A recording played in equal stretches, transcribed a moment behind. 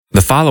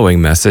The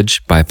following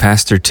message by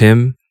Pastor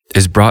Tim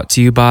is brought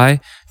to you by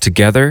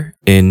Together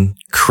in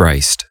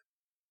Christ.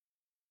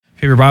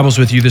 If you have your Bibles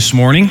with you this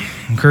morning,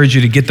 I encourage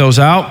you to get those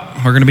out.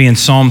 We're going to be in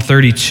Psalm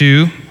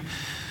 32.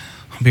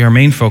 It'll be our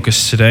main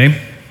focus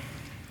today.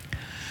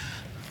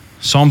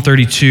 Psalm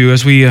 32.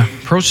 As we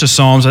approach the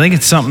Psalms, I think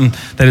it's something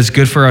that is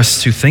good for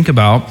us to think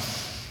about.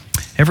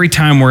 Every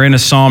time we're in a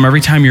Psalm,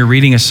 every time you're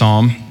reading a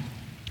Psalm,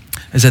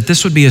 is that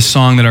this would be a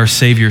song that our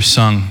Savior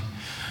sung.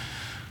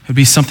 It would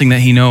be something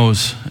that he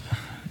knows.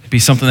 It'd be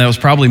something that was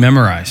probably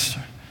memorized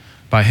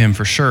by him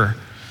for sure.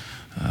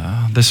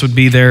 This would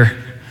be their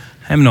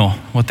hymnal,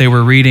 what they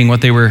were reading,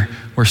 what they were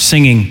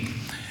singing.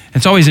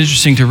 It's always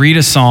interesting to read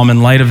a psalm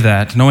in light of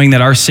that, knowing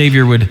that our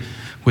Savior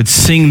would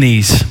sing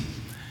these.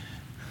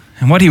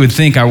 And what he would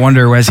think, I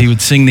wonder, as he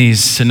would sing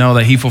these, to know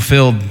that he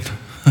fulfilled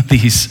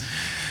these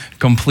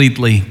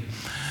completely.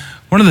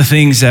 One of the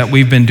things that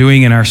we've been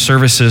doing in our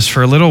services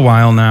for a little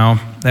while now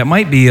that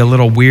might be a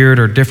little weird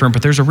or different,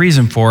 but there's a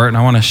reason for it, and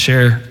I want to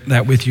share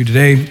that with you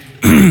today,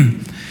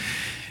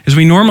 is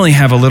we normally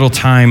have a little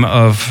time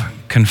of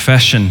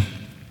confession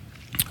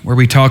where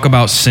we talk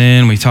about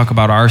sin, we talk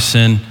about our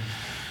sin,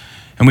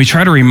 and we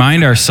try to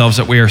remind ourselves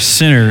that we are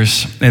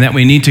sinners and that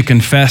we need to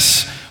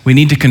confess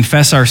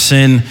our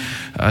sin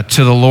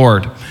to the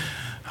Lord.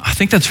 I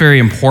think that's very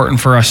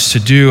important for us to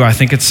do. I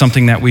think it's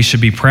something that we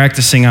should be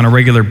practicing on a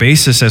regular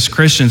basis as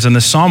Christians, and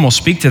the psalm will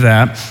speak to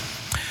that.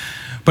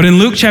 But in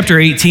Luke chapter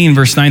 18,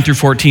 verse 9 through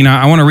 14,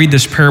 I want to read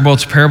this parable.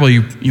 It's a parable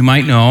you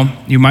might know,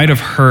 you might have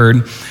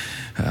heard,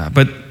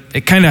 but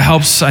it kind of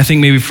helps, I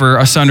think, maybe for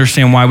us to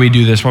understand why we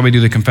do this, why we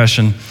do the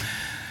confession.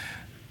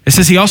 It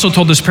says, he also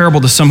told this parable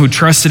to some who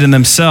trusted in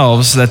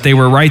themselves that they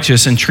were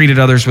righteous and treated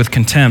others with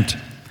contempt.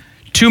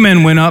 Two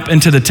men went up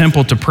into the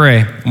temple to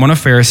pray, one a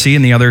Pharisee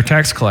and the other a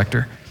tax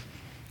collector.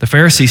 The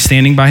Pharisee,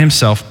 standing by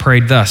himself,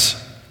 prayed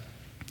thus: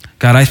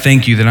 God, I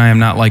thank you that I am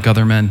not like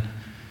other men,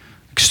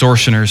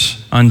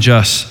 extortioners,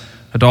 unjust,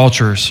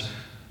 adulterers,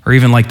 or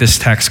even like this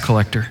tax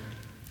collector.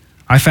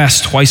 I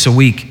fast twice a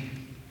week.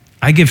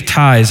 I give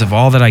tithes of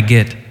all that I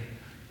get.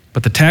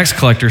 But the tax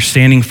collector,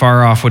 standing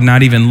far off, would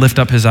not even lift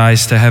up his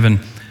eyes to heaven,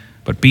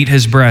 but beat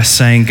his breast,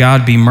 saying,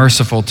 God, be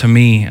merciful to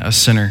me, a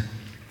sinner.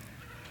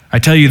 I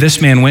tell you,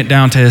 this man went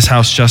down to his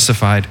house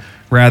justified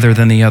rather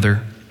than the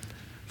other.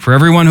 For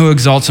everyone who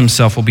exalts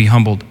himself will be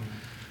humbled,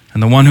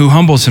 and the one who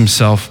humbles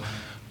himself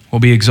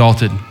will be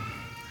exalted.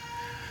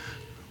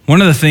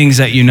 One of the things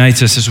that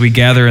unites us as we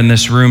gather in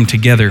this room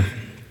together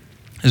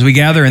is we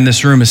gather in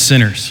this room as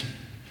sinners.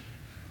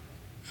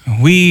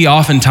 We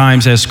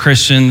oftentimes as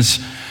Christians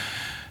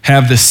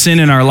have the sin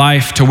in our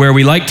life to where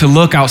we like to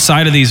look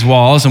outside of these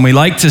walls and we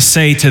like to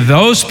say to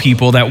those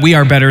people that we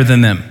are better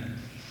than them,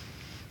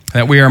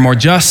 that we are more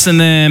just than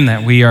them,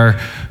 that we are,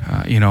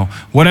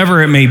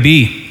 whatever it may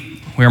be.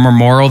 We are more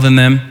moral than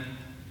them.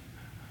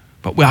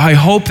 But I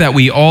hope that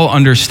we all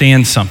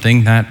understand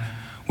something, that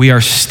we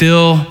are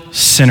still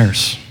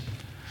sinners,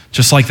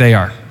 just like they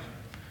are.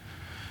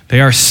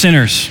 They are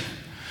sinners.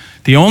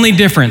 The only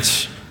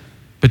difference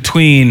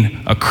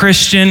between a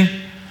Christian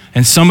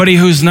and somebody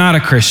who's not a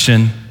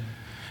Christian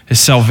is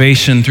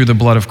salvation through the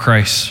blood of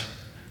Christ.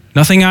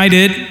 Nothing I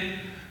did,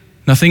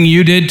 nothing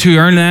you did to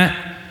earn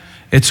that.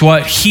 It's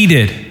what he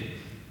did.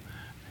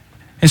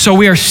 And so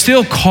we are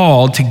still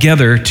called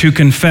together to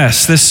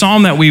confess. This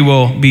psalm that we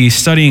will be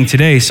studying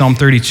today, Psalm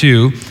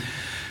 32,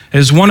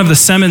 is one of the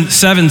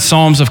seven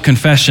psalms of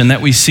confession that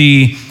we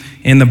see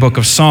in the book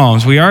of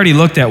Psalms. We already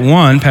looked at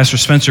one. Pastor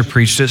Spencer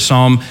preached it,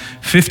 Psalm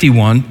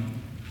 51.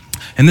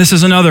 And this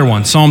is another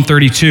one, Psalm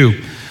 32.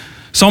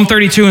 Psalm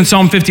 32 and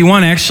Psalm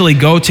 51 actually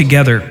go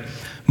together.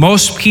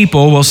 Most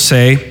people will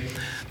say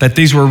that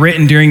these were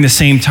written during the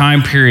same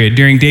time period.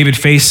 During David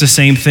faced the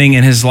same thing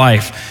in his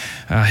life.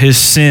 His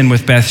sin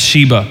with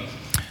Bathsheba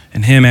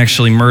and him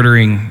actually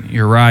murdering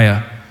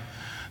Uriah.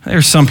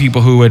 There's some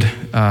people who would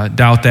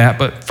doubt that,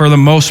 but for the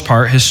most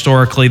part,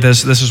 historically,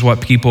 this is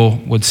what people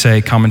would say,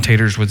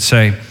 commentators would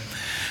say.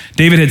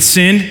 David had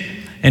sinned,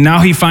 and now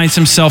he finds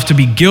himself to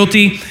be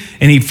guilty,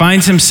 and he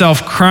finds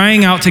himself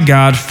crying out to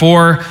God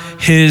for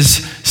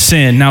his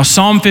sin. Now,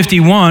 Psalm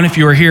 51, if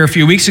you were here a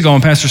few weeks ago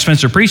and Pastor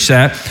Spencer preached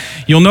that,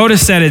 you'll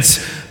notice that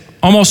it's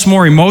almost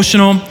more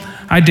emotional,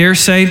 I dare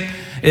say.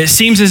 It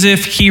seems as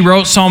if he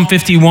wrote Psalm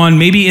 51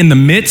 maybe in the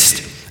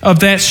midst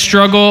of that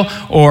struggle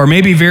or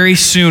maybe very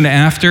soon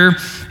after,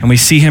 and we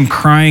see him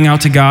crying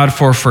out to God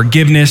for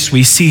forgiveness.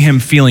 We see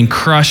him feeling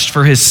crushed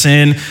for his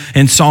sin.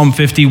 In Psalm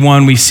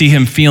 51, we see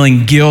him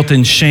feeling guilt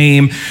and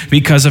shame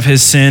because of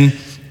his sin.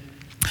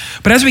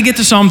 But as we get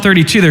to Psalm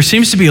 32, there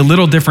seems to be a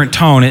little different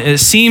tone. It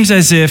seems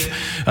as if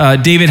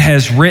David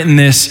has written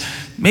this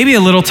maybe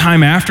a little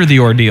time after the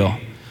ordeal.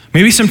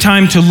 Maybe some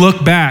time to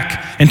look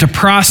back and to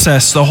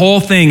process the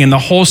whole thing and the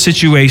whole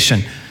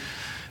situation.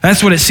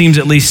 That's what it seems,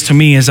 at least to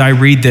me, as I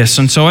read this.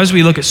 And so as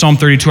we look at Psalm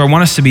 32, I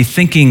want us to be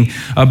thinking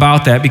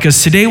about that,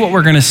 because today what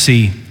we're going to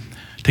see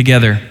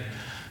together,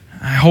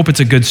 I hope it's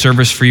a good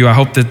service for you. I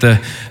hope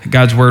that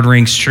God's word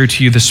rings true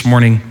to you this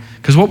morning,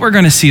 because what we're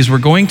going to see is we're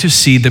going to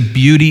see the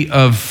beauty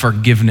of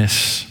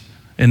forgiveness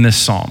in this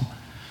psalm.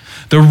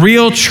 the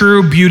real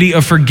true beauty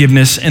of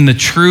forgiveness and the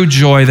true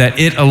joy that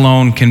it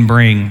alone can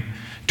bring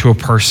to a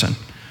person,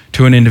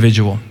 to an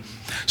individual.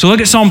 So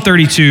look at Psalm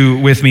 32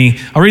 with me.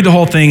 I'll read the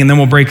whole thing and then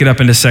we'll break it up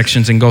into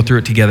sections and go through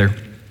it together.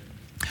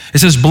 It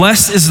says,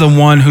 "Blessed is the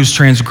one whose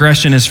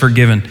transgression is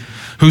forgiven,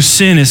 whose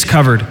sin is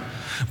covered.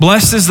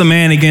 Blessed is the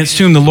man against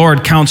whom the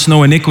Lord counts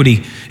no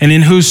iniquity, and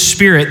in whose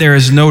spirit there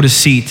is no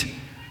deceit.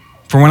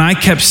 For when I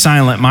kept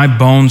silent, my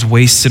bones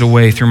wasted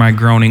away through my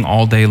groaning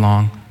all day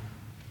long.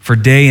 For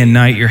day and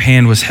night your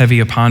hand was heavy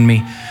upon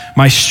me.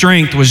 My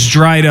strength was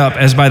dried up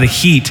as by the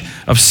heat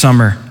of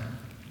summer.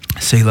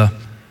 Selah.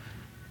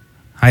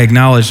 I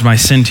acknowledged my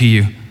sin to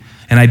you,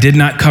 and I did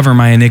not cover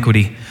my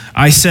iniquity.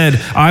 I said,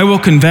 I will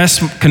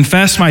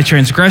confess my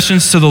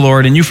transgressions to the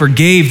Lord, and you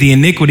forgave the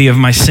iniquity of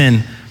my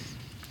sin.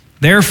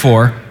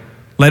 Therefore,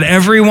 let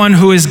everyone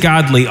who is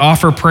godly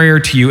offer prayer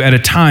to you at a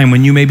time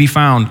when you may be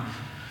found.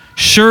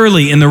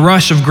 Surely in the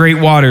rush of great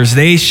waters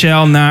they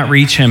shall not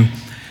reach him.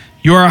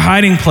 You are a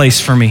hiding place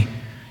for me.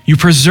 You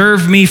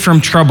preserve me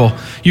from trouble.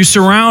 You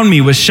surround me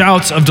with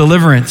shouts of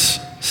deliverance.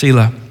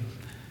 Selah.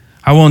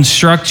 I will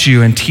instruct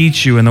you and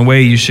teach you in the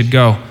way you should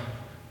go.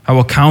 I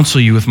will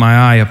counsel you with my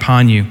eye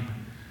upon you.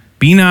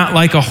 Be not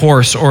like a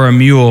horse or a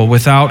mule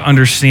without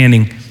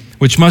understanding,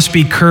 which must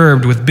be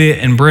curbed with bit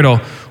and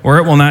bridle, or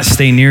it will not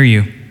stay near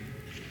you.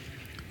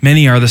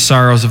 Many are the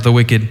sorrows of the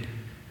wicked,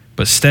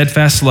 but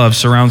steadfast love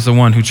surrounds the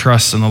one who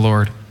trusts in the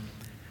Lord.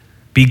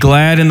 Be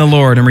glad in the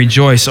Lord and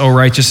rejoice, O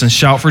righteous, and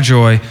shout for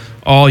joy,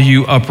 all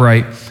you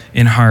upright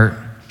in heart."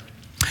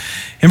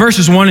 In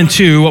verses 1 and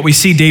 2, what we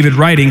see David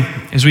writing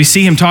is we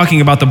see him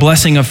talking about the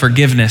blessing of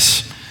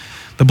forgiveness.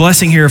 The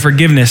blessing here of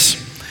forgiveness.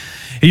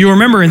 You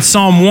remember in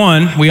Psalm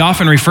 1, we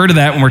often refer to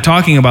that when we're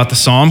talking about the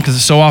psalm because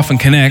it so often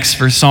connects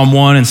for Psalm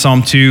 1 and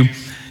Psalm 2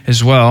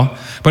 as well.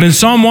 But in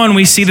Psalm 1,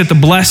 we see that the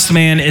blessed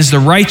man is the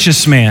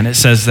righteous man. It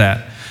says that.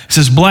 It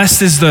says,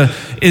 blessed is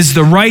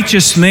the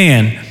righteous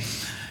man.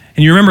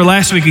 And you remember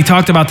last week we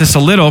talked about this a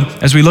little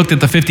as we looked at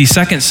the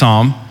 52nd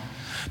Psalm.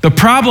 The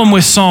problem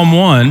with Psalm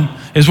 1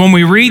 is when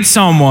we read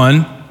Psalm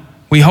 1,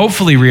 we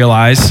hopefully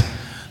realize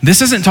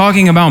this isn't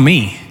talking about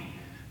me.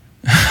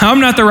 I'm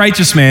not the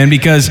righteous man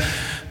because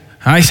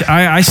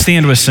I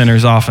stand with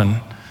sinners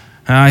often.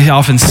 I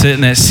often sit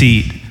in that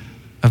seat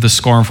of the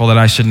scornful that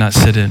I should not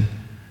sit in.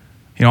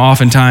 You know,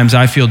 oftentimes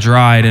I feel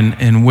dried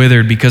and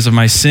withered because of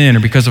my sin or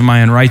because of my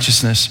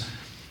unrighteousness.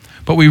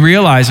 But we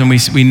realize and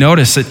we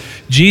notice that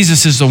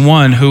Jesus is the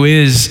one who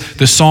is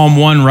the Psalm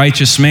 1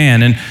 righteous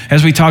man. And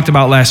as we talked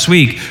about last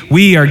week,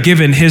 we are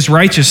given his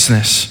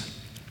righteousness.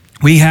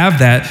 We have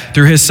that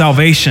through his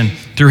salvation,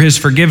 through his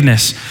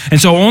forgiveness.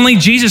 And so only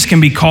Jesus can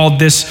be called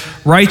this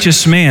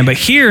righteous man. But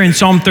here in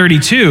Psalm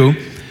 32,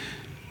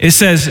 it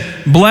says,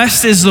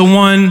 blessed is the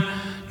one,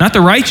 not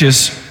the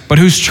righteous, but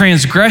whose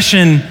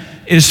transgression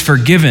is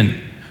forgiven,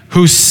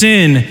 whose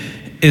sin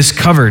is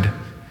covered.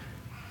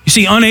 You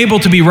see, unable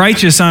to be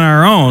righteous on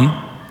our own,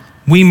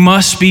 we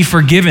must be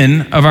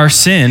forgiven of our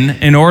sin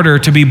in order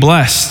to be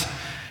blessed,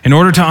 in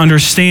order to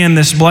understand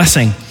this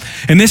blessing.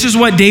 And this is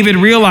what David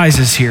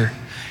realizes here.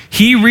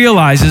 He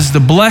realizes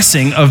the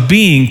blessing of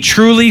being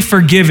truly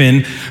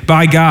forgiven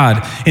by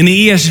God. In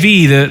the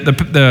ESV,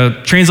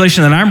 the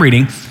translation that I'm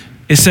reading,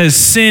 it says,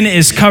 sin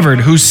is covered,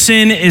 whose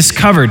sin is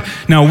covered.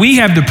 Now, we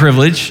have the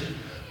privilege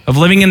of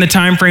living in the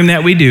time frame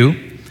that we do,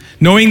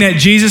 knowing that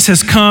Jesus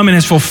has come and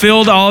has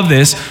fulfilled all of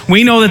this.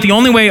 We know that the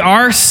only way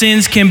our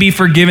sins can be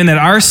forgiven, that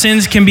our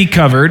sins can be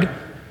covered,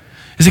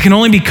 is it can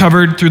only be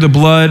covered through the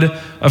blood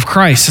of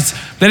Christ.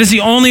 That is the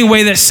only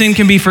way that sin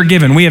can be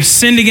forgiven. We have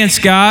sinned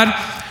against God,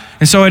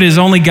 and so it is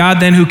only God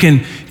then who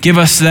can give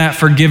us that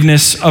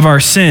forgiveness of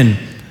our sin.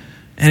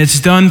 And it's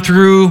done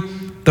through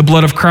the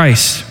blood of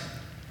Christ.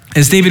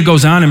 As David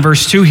goes on in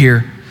verse 2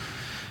 here,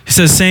 he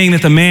says, saying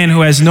that the man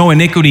who has no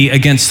iniquity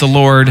against the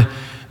Lord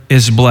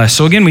is blessed.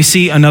 So again, we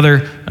see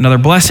another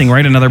blessing,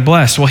 right? Another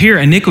blessed. Well, here,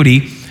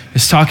 iniquity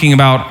is talking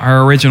about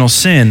our original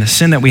sin, the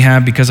sin that we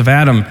have because of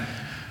Adam,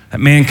 that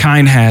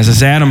mankind has.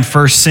 As Adam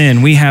first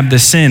sinned, we have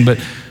this sin. But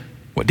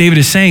what David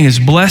is saying is,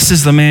 blessed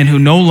is the man who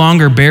no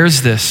longer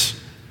bears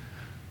this,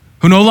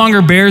 who no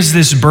longer bears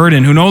this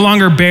burden, who no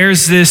longer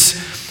bears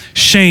this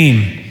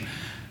shame.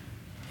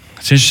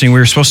 It's interesting, we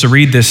were supposed to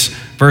read this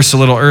verse a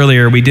little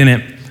earlier, we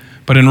didn't.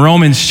 But in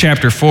Romans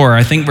chapter 4,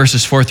 I think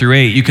verses 4 through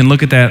 8, you can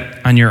look at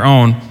that on your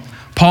own.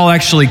 Paul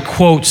actually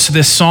quotes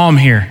this psalm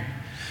here.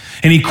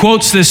 And he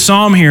quotes this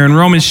psalm here in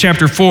Romans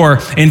chapter 4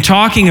 in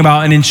talking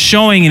about and in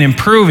showing and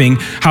improving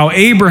how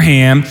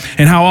Abraham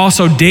and how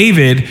also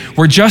David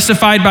were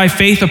justified by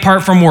faith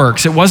apart from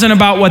works. It wasn't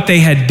about what they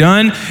had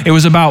done. It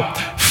was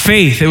about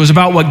faith. It was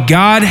about what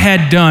God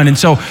had done. And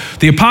so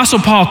the Apostle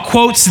Paul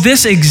quotes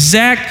these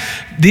exact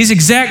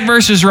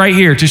verses right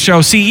here to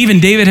show, see, even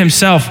David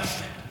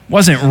himself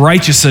wasn't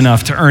righteous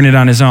enough to earn it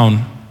on his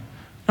own.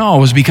 No, it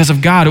was because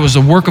of God. It was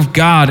the work of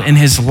God in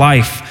his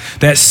life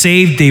that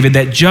saved David,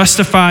 that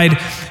justified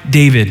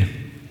David.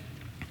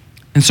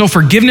 And so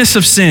forgiveness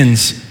of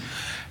sins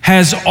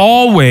has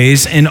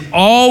always and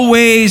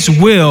always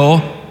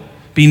will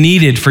be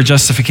needed for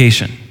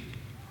justification.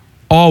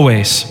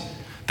 Always.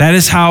 That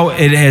is how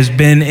it has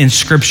been in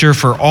Scripture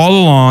for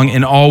all along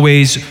and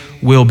always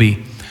will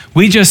be.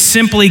 We just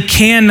simply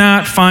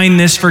cannot find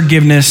this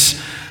forgiveness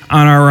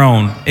on our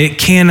own. It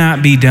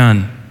cannot be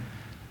done.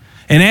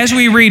 And as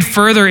we read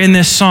further in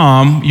this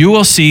psalm, you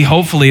will see,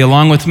 hopefully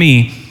along with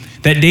me,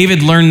 that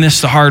David learned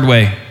this the hard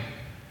way.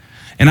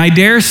 And I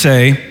dare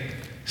say,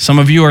 some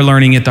of you are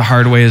learning it the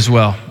hard way as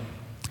well.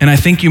 And I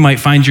think you might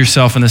find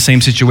yourself in the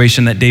same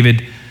situation that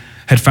David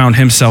had found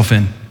himself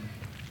in.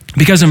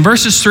 Because in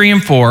verses 3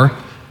 and 4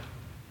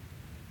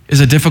 is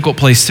a difficult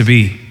place to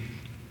be.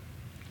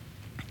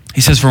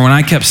 He says, "For when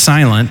I kept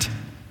silent,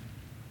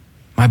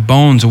 my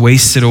bones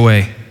wasted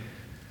away.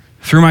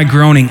 Through my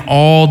groaning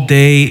all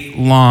day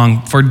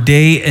long, for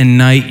day and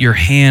night your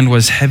hand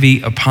was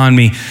heavy upon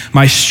me.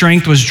 My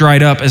strength was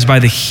dried up as by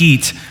the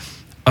heat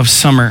of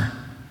summer."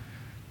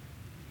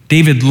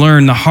 David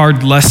learned the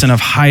hard lesson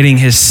of hiding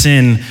his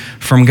sin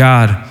from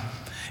God.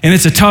 And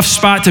it's a tough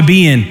spot to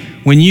be in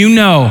when you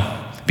know,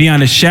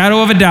 beyond a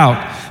shadow of a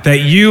doubt,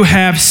 that you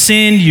have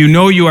sinned, you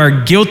know you are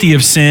guilty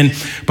of sin,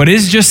 but it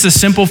is just the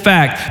simple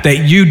fact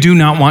that you do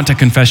not want to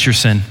confess your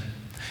sin.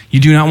 You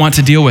do not want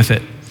to deal with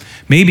it.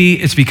 Maybe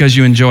it's because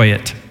you enjoy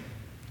it.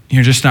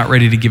 You're just not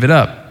ready to give it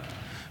up.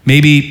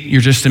 Maybe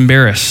you're just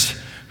embarrassed.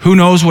 Who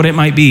knows what it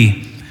might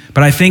be?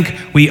 But I think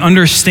we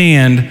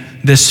understand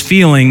this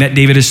feeling that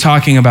David is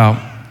talking about.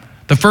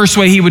 The first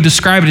way he would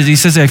describe it is he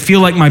says, "I feel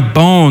like my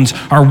bones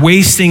are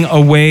wasting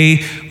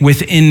away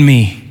within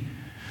me."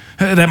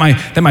 That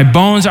my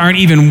bones aren't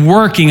even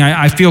working.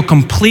 I feel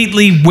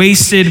completely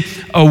wasted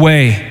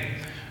away.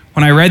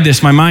 When I read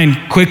this, my mind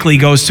quickly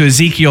goes to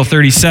Ezekiel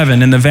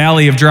 37 in the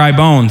valley of dry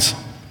bones.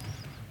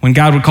 When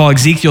God would call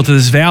Ezekiel to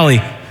this valley,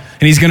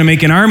 and he's going to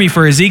make an army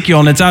for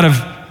Ezekiel, and it's out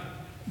of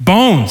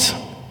bones.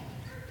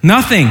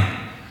 Nothing.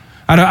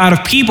 Out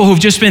of people who've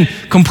just been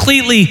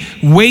completely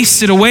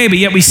wasted away, but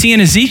yet we see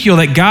in Ezekiel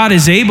that God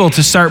is able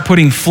to start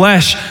putting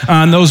flesh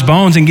on those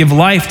bones and give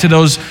life to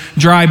those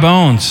dry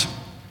bones.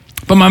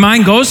 But my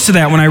mind goes to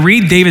that when I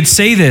read David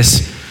say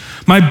this.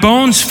 My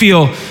bones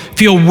feel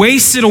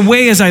wasted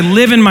away as I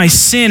live in my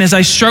sin, as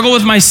I struggle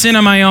with my sin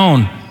on my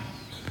own.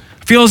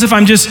 I feel as if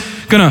I'm just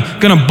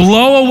gonna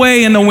blow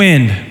away in the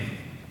wind.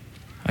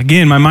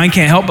 Again, my mind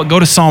can't help but go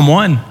to Psalm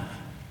 1.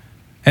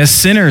 As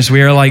sinners,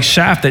 we are like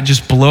chaff that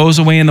just blows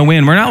away in the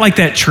wind. We're not like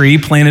that tree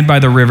planted by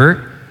the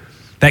river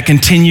that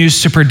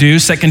continues to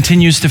produce, that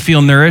continues to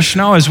feel nourished.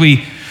 No, as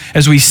we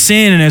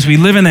sin and as we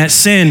live in that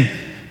sin,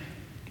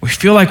 we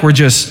feel like we're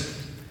just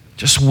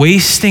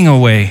wasting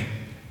away.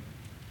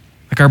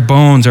 Like our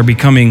bones are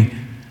becoming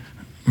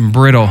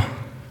brittle.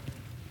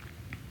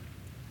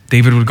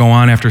 David would go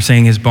on after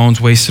saying his bones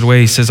wasted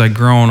away. He says, "I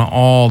groan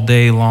all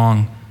day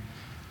long."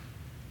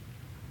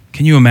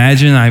 Can you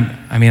imagine?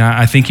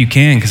 I think you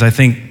can, because I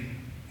think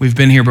we've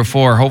been here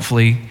before,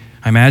 hopefully,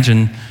 I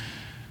imagine.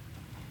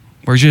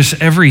 Where just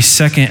every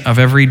second of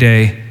every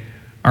day,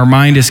 our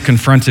mind is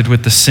confronted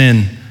with the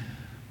sin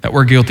that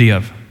we're guilty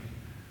of.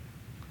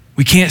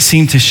 We can't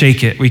seem to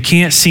shake it. We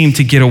can't seem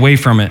to get away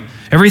from it.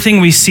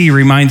 Everything we see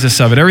reminds us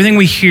of it. Everything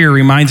we hear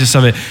reminds us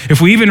of it. If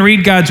we even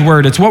read God's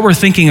word, it's what we're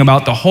thinking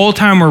about the whole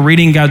time we're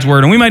reading God's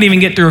word. And we might even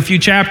get through a few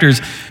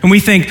chapters and we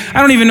think, I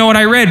don't even know what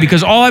I read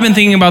because all I've been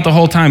thinking about the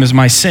whole time is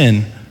my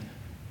sin.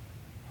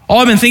 All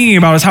I've been thinking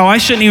about is how I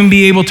shouldn't even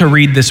be able to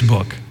read this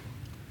book.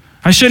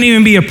 I shouldn't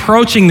even be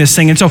approaching this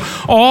thing. And so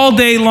all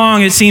day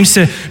long, it seems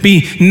to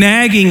be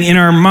nagging in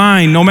our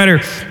mind. No matter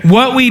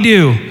what we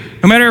do,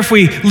 no matter if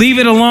we leave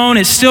it alone,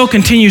 it still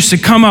continues to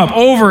come up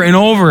over and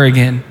over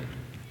again.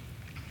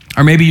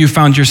 Or maybe you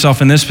found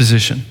yourself in this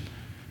position.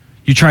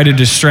 You try to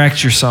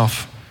distract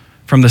yourself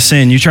from the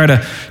sin. You try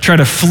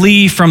to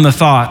flee from the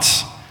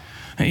thoughts.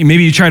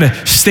 Maybe you try to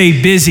stay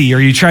busy, or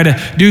you try to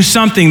do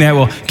something that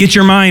will get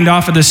your mind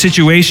off of the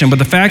situation. But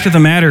the fact of the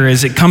matter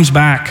is it comes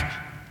back.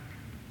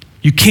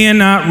 You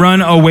cannot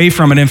run away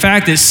from it. In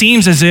fact, it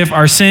seems as if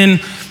our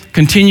sin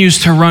continues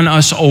to run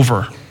us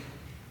over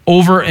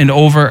and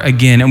over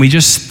again. And we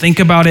just think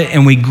about it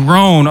and we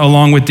groan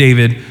along with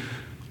David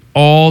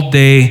all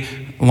day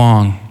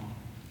long.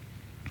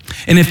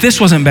 And if this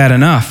wasn't bad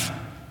enough,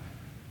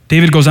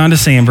 David goes on to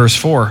say in verse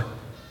 4,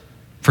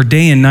 "For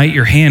day and night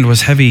your hand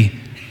was heavy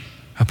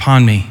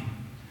upon me."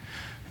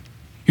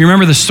 You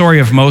remember the story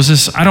of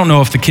Moses? I don't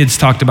know if the kids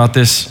talked about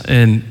this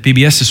in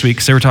VBS this week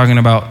because they were talking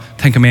about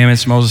Ten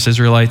Commandments, Moses,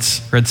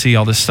 Israelites, Red Sea,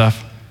 all this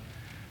stuff.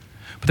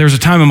 But there was a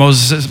time in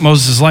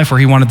Moses' life where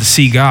he wanted to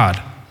see God.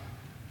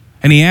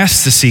 And he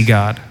asked to see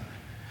God.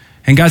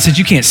 And God said,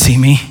 "You can't see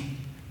me.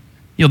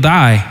 You'll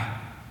die."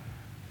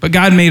 But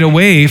God made a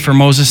way for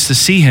Moses to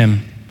see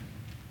him.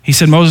 He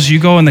said, "Moses, you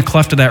go in the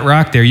cleft of that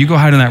rock there. You go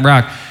hide in that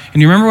rock."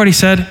 And you remember what he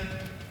said?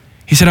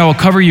 He said, "I will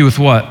cover you with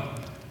what?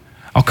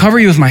 I'll cover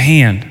you with my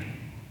hand.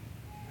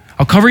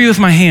 I'll cover you with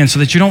my hand so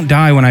that you don't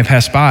die when I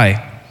pass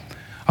by.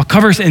 I'll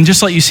cover and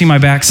just let you see my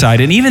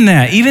backside." And even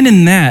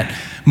in that,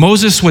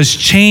 Moses was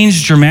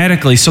changed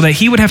dramatically so that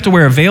he would have to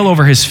wear a veil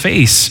over his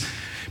face.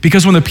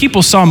 Because when the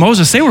people saw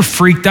Moses, they were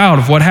freaked out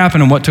of what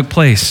happened and what took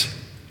place.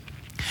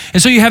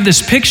 And so you have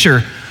this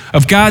picture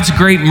of God's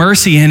great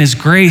mercy and his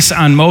grace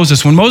on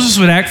Moses. When Moses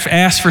would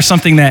ask for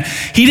something that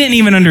he didn't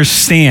even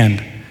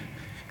understand,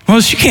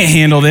 Moses, you can't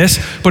handle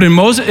this. But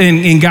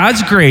in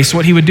God's grace,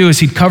 what he would do is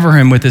he'd cover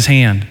him with his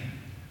hand.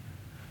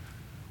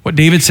 What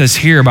David says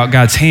here about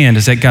God's hand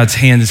is that God's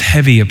hand is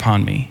heavy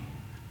upon me.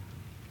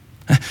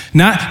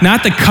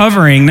 Not the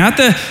covering, not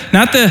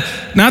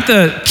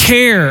the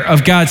care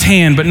of God's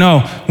hand, but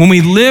no, when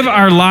we live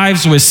our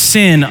lives with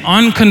sin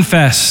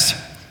unconfessed,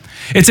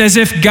 it's as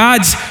if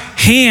God's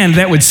hand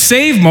that would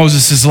save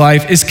Moses'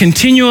 life is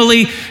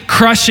continually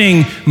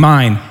crushing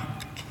mine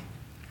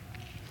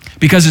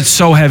because it's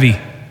so heavy.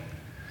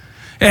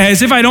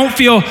 As if I don't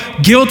feel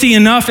guilty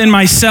enough in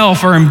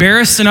myself or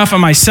embarrassed enough of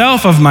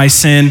myself of my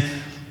sin,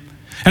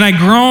 and I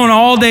groan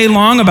all day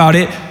long about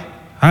it,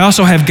 I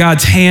also have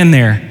God's hand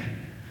there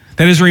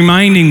that is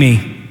reminding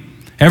me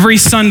every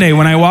Sunday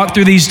when I walk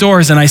through these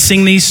doors and I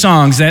sing these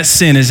songs, that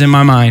sin is in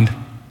my mind.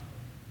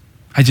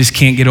 I just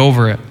can't get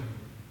over it.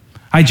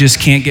 I just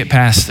can't get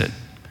past it.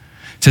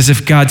 It's as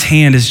if God's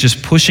hand is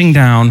just pushing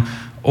down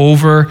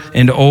over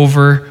and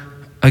over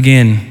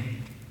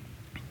again.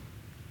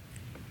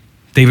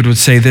 David would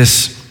say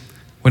this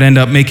would end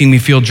up making me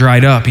feel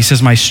dried up. He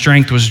says, my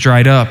strength was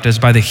dried up as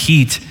by the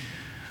heat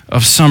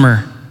of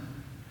summer.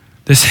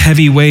 This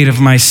heavy weight of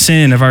my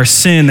sin, of our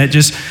sin that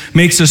just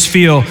makes us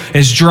feel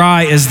as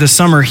dry as the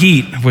summer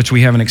heat, which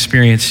we haven't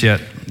experienced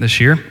yet this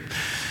year.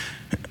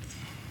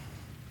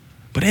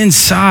 But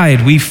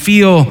inside, we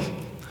feel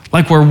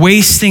like we're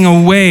wasting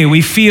away.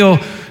 We feel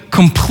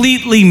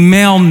completely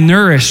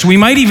malnourished. We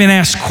might even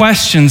ask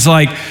questions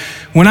like,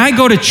 when I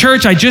go to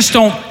church, I just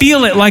don't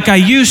feel it like I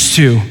used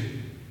to.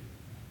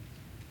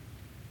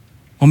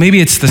 Well, maybe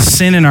it's the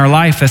sin in our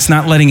life that's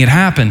not letting it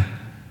happen.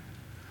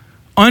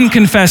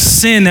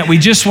 Unconfessed sin that we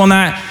just will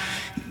not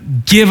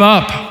give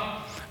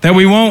up, that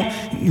we won't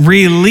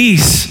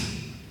release.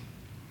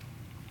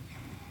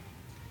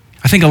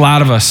 I think a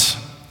lot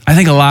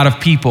of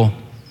people,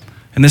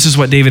 and this is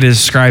what David is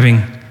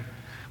describing,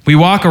 we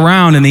walk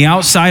around and the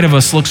outside of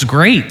us looks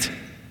great.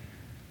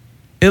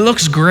 It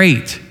looks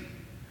great.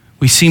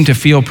 We seem to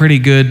feel pretty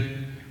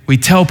good. We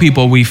tell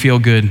people we feel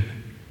good,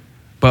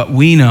 but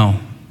we know.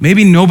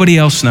 Maybe nobody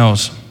else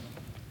knows.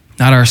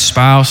 Not our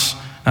spouse,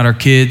 not our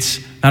kids,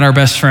 not our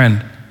best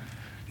friend.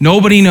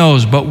 Nobody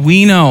knows, but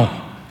we know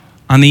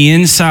on the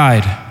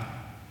inside,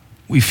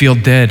 we feel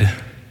dead.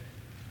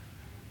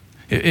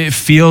 It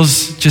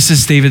feels, just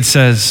as David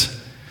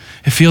says,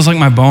 it feels like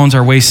my bones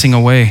are wasting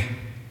away.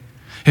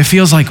 It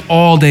feels like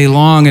all day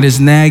long it is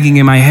nagging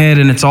in my head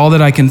and it's all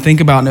that I can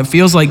think about. And it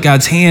feels like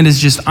God's hand is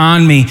just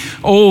on me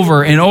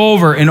over and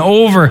over and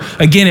over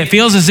again. It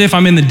feels as if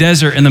I'm in the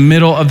desert in the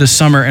middle of the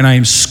summer and I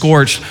am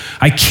scorched.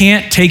 I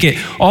can't take it.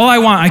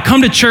 I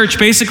come to church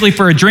basically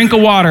for a drink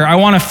of water. I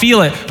want to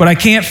feel it, but I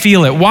can't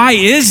feel it. Why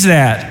is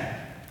that?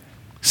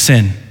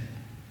 Sin.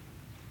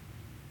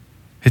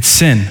 It's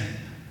sin.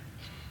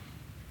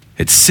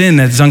 It's sin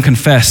that's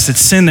unconfessed.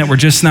 It's sin that we're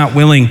just not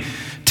willing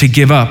to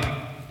give up.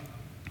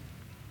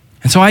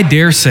 And so I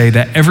dare say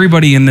that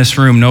everybody in this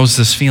room knows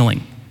this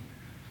feeling.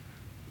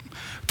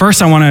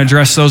 First, I want to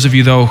address those of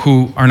you, though,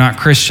 who are not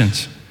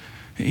Christians.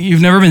 You've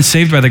never been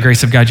saved by the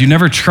grace of God. You've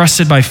never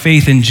trusted by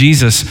faith in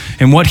Jesus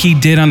and what he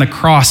did on the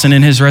cross and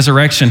in his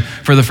resurrection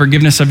for the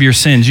forgiveness of your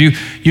sins.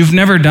 You've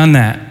never done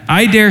that.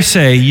 I dare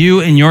say you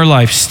in your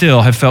life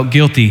still have felt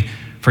guilty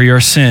for your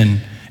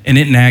sin, and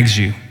it nags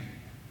you.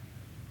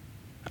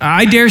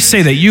 I dare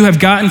say that you have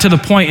gotten to the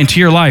point into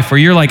your life where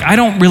you're like, I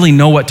don't really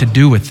know what to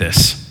do with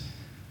this.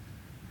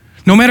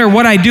 No matter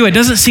what I do, it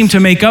doesn't seem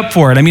to make up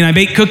for it. I mean, I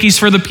bake cookies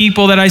for the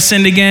people that I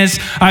sinned against.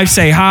 I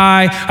say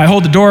hi. I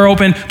hold the door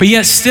open. But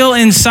yet still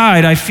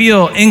inside, I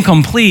feel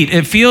incomplete.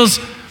 It feels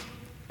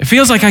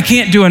like I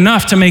can't do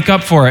enough to make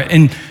up for it.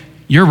 And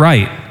you're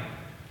right.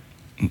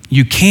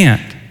 You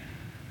can't.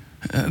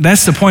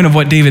 That's the point of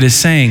what David is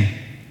saying.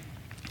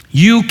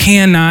 You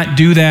cannot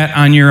do that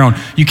on your own.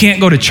 You can't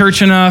go to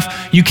church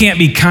enough. You can't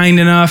be kind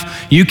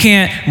enough. You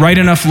can't write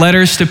enough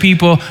letters to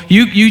people.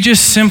 You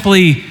just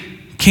simply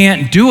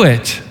can't do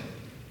it.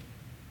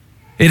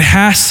 It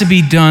has to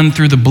be done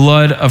through the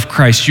blood of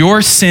Christ.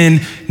 Your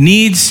sin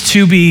needs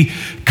to be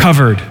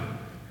covered.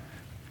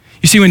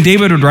 You see, when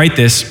David would write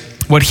this,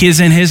 what is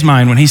in his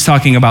mind when he's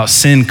talking about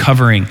sin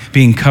covering,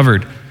 being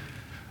covered,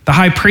 the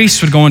high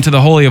priest would go into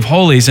the Holy of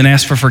Holies and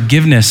ask for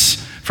forgiveness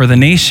for the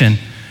nation.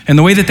 And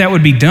the way that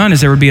would be done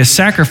is there would be a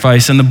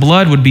sacrifice and the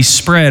blood would be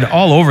spread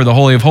all over the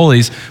Holy of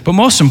Holies, but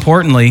most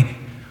importantly,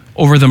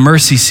 over the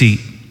mercy seat,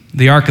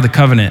 the Ark of the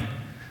Covenant.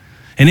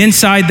 And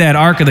inside that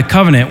Ark of the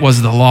Covenant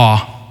was the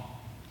law.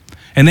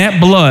 And that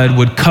blood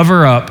would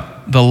cover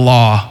up the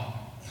law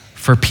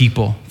for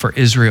people, for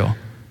Israel,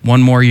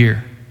 one more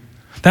year.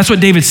 That's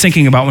what David's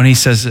thinking about when he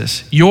says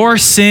this. Your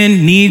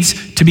sin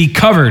needs to be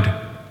covered.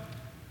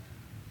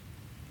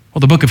 Well,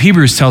 the book of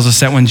Hebrews tells us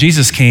that when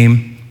Jesus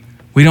came,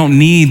 we don't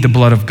need the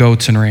blood of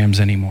goats and rams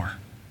anymore.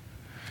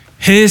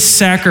 His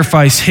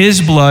sacrifice,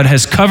 his blood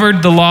has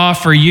covered the law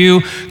for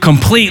you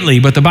completely.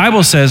 But the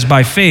Bible says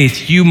by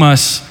faith, you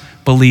must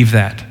believe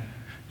that.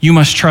 You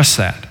must trust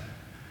that.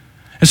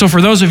 And so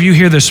for those of you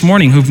here this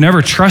morning who've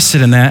never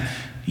trusted in that,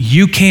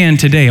 you can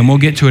today, and we'll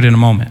get to it in a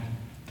moment.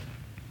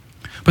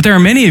 But there are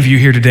many of you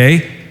here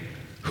today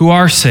who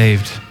are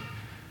saved.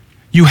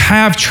 You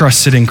have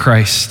trusted in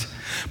Christ.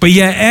 But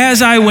yet,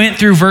 as I went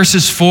through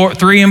verses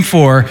 3 and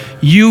 4,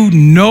 you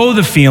know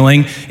the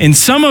feeling, and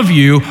some of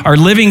you are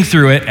living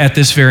through it at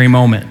this very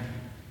moment.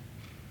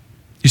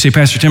 You say,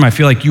 Pastor Tim, I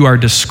feel like you are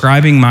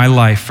describing my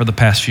life for the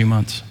past few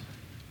months.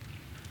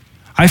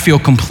 I feel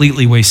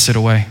completely wasted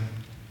away.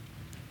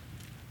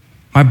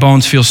 My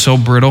bones feel so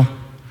brittle.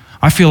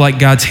 I feel like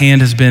God's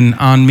hand has been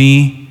on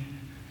me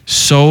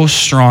so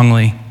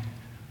strongly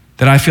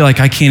that I feel like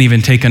I can't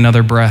even take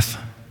another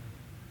breath.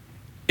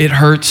 It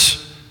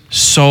hurts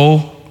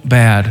so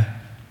bad.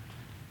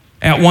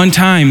 At one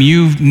time,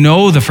 you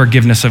know the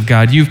forgiveness of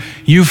God.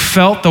 You've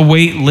felt the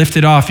weight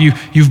lifted off.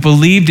 You've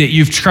believed it.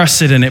 You've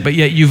trusted in it. But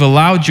yet you've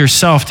allowed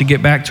yourself to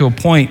get back to a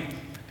point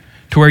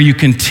to where you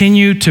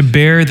continue to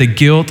bear the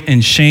guilt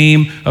and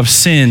shame of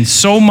sin,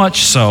 so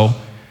much so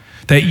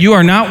that you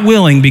are not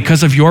willing,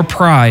 because of your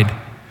pride,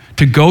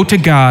 to go to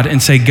God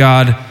and say,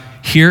 God,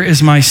 here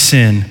is my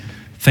sin.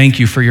 Thank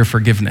you for your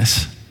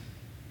forgiveness.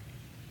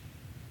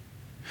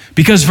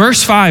 Because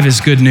verse 5 is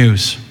good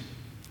news.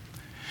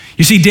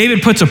 You see,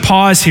 David puts a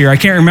pause here. I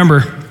can't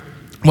remember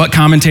what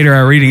commentator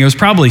I was reading. It was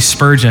probably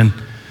Spurgeon.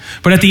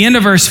 But at the end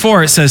of verse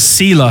 4, it says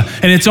Selah.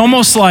 And it's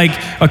almost like,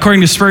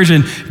 according to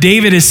Spurgeon,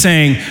 David is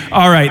saying,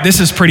 all right, this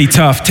is pretty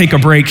tough. Take a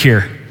break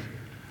here.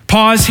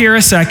 Pause here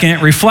a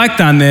second,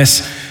 reflect on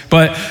this,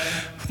 but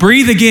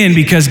breathe again,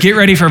 because get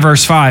ready for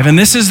verse 5. And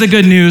this is the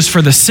good news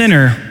for the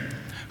sinner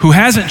who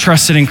hasn't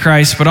trusted in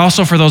Christ, but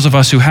also for those of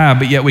us who have,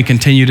 but yet we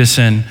continue to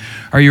sin.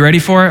 Are you ready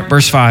for it?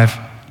 Verse 5.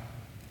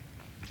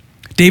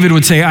 David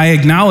would say, I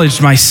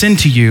acknowledged my sin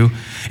to you,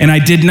 and I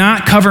did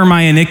not cover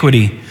my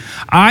iniquity.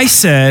 I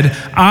said,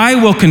 I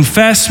will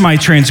confess my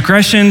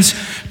transgressions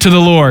to the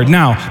Lord.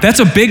 Now, that's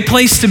a big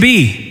place to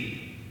be.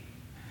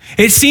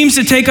 It seems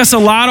to take us a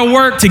lot of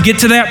work to get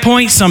to that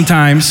point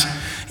sometimes.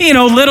 You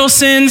know, little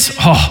sins,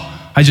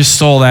 I just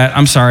stole that.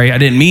 I'm sorry, I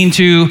didn't mean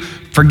to.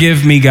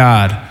 Forgive me,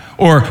 God.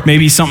 Or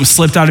maybe something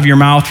slipped out of your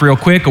mouth real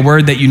quick, a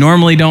word that you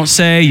normally don't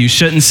say, you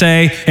shouldn't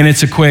say, and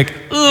it's a quick,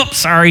 oops,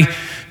 sorry,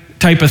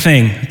 type of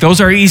thing.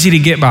 Those are easy to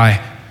get by.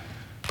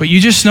 But you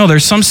just know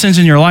there's some sins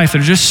in your life that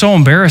are just so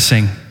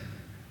embarrassing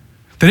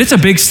that it's a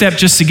big step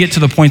just to get to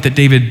the point that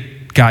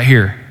David got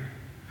here.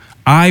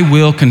 I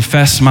will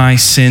confess my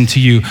sin to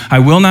you. I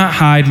will not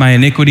hide my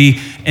iniquity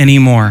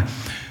anymore.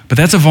 But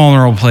that's a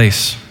vulnerable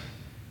place.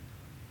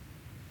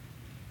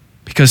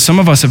 Because some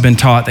of us have been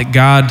taught that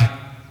God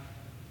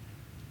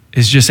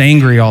is just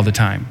angry all the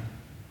time.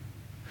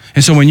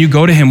 And so when you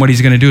go to him, what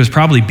he's going to do is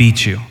probably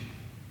beat you.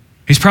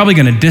 He's probably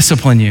going to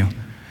discipline you.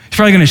 He's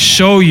probably going to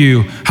show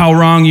you how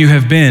wrong you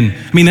have been.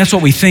 I mean, that's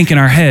what we think in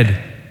our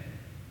head.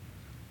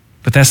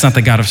 But that's not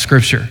the God of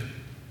Scripture.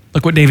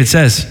 Look what David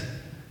says.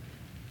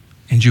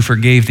 And you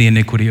forgave the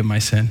iniquity of my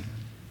sin.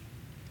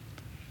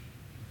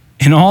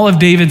 In all of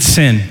David's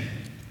sin,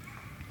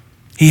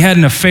 he had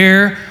an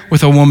affair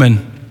with a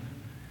woman.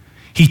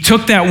 He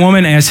took that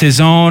woman as his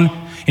own,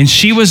 and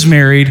she was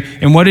married,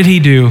 and what did he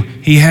do?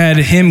 He had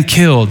him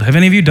killed. Have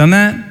any of you done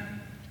that?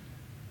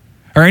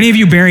 Are any of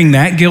you bearing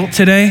that guilt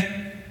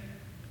today?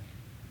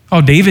 Oh,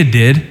 David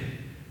did.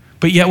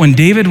 But yet when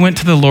David went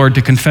to the Lord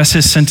to confess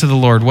his sin to the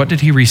Lord, what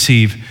did he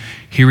receive?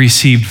 He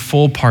received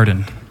full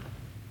pardon.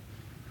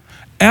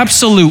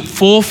 Absolute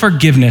full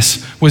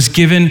forgiveness was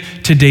given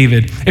to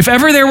David. If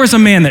ever there was a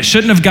man that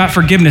shouldn't have got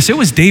forgiveness, it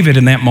was David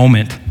in that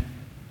moment.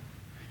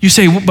 You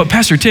say, but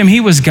Pastor Tim, he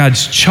was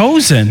God's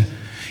chosen.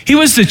 He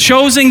was the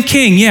chosen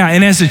king. Yeah,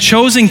 and as a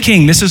chosen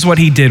king, this is what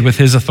he did with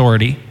his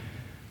authority.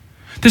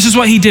 This is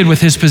what he did with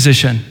his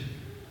position.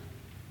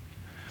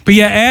 But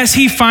yet, as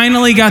he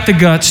finally got the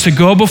guts to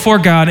go before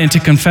God and to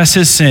confess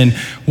his sin,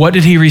 what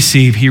did he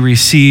receive? He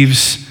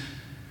receives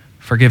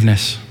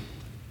forgiveness.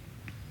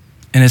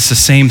 And it's the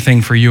same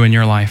thing for you in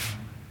your life.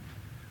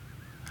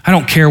 I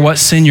don't care what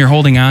sin you're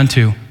holding on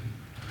to.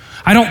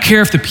 I don't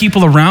care if the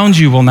people around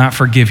you will not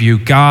forgive you.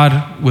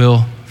 God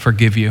will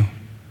forgive you.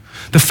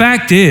 The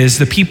fact is,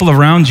 the people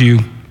around you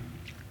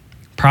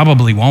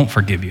probably won't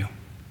forgive you.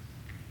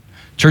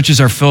 Churches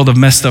are filled of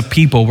messed up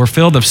people. We're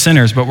filled of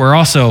sinners, but we're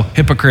also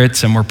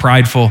hypocrites and we're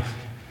prideful.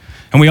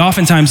 And we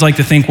oftentimes like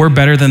to think we're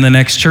better than the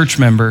next church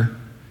member.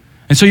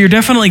 And so you're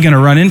definitely going to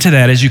run into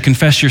that as you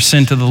confess your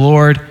sin to the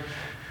Lord.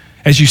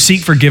 As you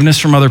seek forgiveness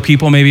from other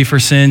people, maybe for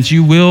sins,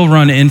 you will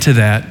run into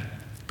that,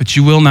 but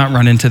you will not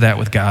run into that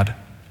with God.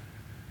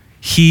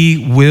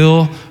 He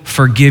will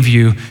forgive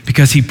you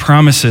because he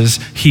promises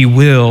he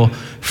will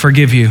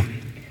forgive you.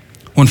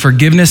 When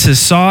forgiveness is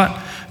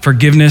sought,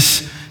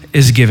 forgiveness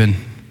is given.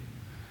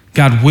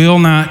 God will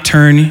not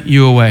turn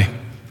you away.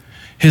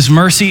 His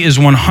mercy is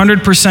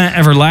 100%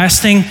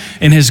 everlasting,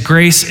 and his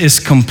grace is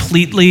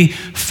completely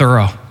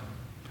thorough.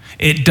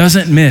 It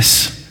doesn't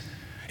miss.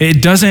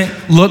 It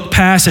doesn't look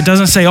past. It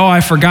doesn't say, oh,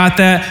 I forgot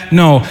that.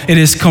 No, it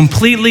is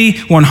completely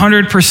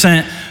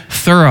 100%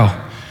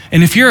 thorough.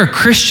 And if you're a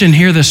Christian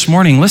here this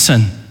morning,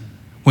 listen,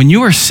 When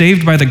you are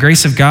saved by the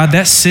grace of God,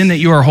 that sin that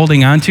you are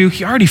holding on to,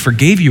 he already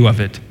forgave you of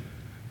it.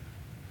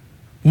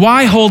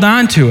 Why hold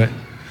on to it?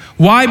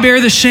 Why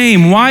bear the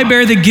shame? Why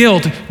bear the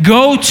guilt?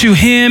 Go to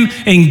him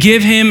and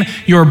give him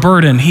your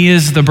burden. He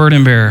is the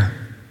burden bearer.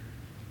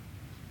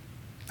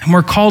 And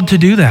we're called to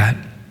do that.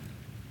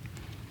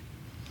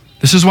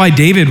 This is why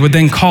David would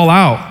then call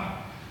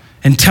out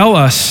and tell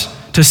us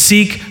to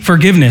seek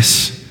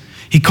forgiveness.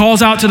 He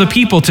calls out to the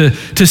people to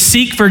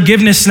seek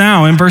forgiveness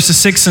now in verses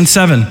 6 and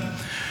 7.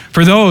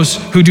 For those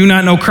who do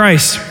not know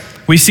Christ,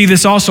 we see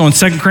this also in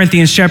 2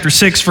 Corinthians chapter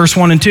 6, verse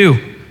 1 and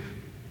 2.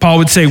 Paul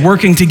would say,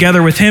 working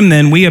together with him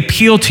then, we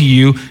appeal to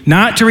you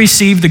not to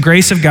receive the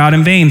grace of God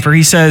in vain. For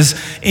he says,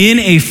 in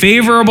a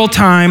favorable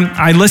time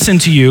I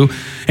listened to you,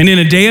 and in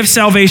a day of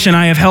salvation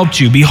I have helped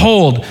you.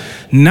 Behold,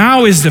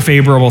 now is the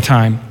favorable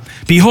time.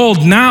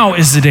 Behold, now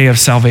is the day of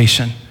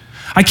salvation.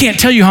 I can't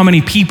tell you how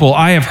many people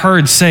I have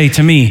heard say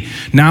to me,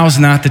 now's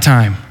not the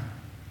time.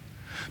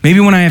 Maybe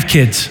when I have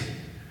kids.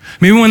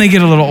 Maybe when they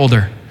get a little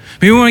older.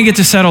 Maybe when I get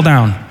to settle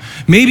down.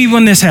 Maybe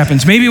when this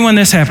happens. Maybe when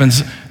this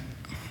happens.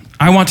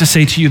 I want to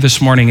say to you this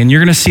morning, and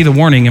you're going to see the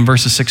warning in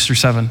verses 6 through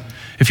 7.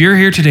 If you're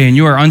here today and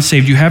you are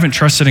unsaved, you haven't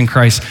trusted in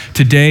Christ,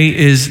 today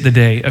is the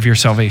day of your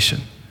salvation.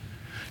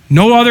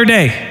 No other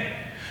day.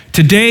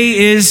 Today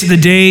is the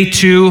day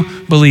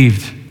to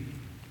believe.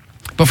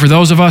 But for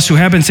those of us who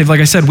have been saved, like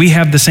I said, we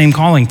have the same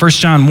calling. 1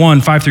 John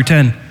 1, 5 through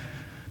 10.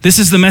 This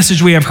is the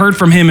message we have heard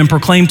from him and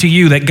proclaimed to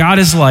you, that God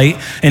is light,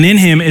 and in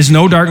him is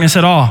no darkness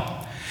at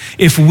all.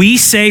 If we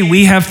say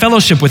we have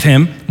fellowship with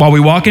him while we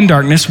walk in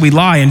darkness, we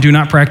lie and do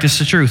not practice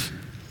the truth.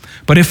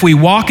 But if we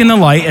walk in the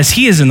light as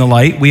he is in the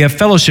light, we have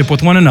fellowship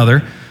with one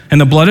another,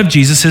 and the blood of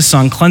Jesus, his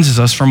son, cleanses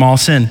us from all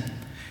sin.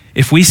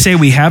 If we say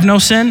we have no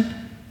sin,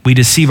 we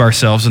deceive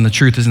ourselves and the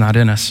truth is not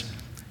in us.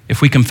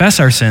 If we confess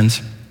our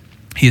sins,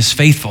 he is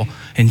faithful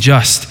and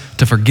just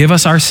to forgive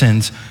us our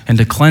sins and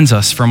to cleanse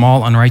us from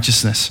all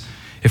unrighteousness.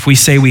 If we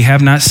say we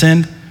have not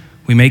sinned,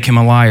 we make him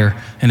a liar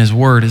and his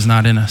word is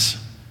not in us.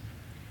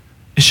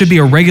 It should be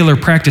a regular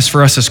practice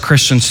for us as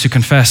Christians to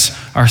confess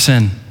our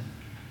sin.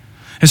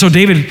 And so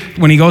David,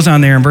 when he goes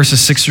on there in verses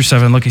 6 through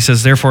 7, look, he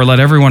says, therefore let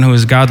everyone who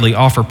is godly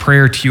offer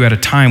prayer to you at a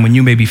time when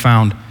you may be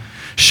found.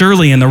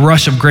 Surely in the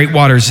rush of great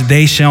waters,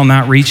 they shall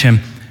not reach him.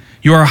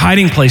 You are a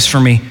hiding place for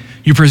me.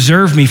 You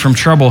preserve me from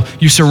trouble.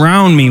 You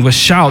surround me with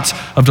shouts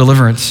of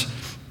deliverance.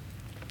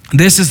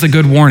 This is the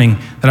good warning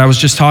that I was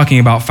just talking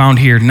about found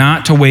here,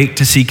 not to wait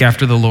to seek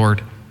after the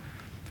Lord.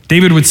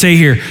 David would say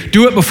here,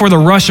 do it before the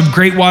rush of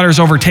great waters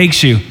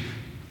overtakes you.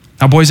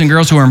 Now, boys and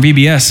girls who are in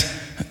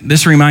VBS,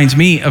 this reminds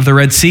me of the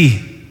Red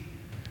Sea.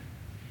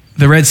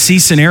 The Red Sea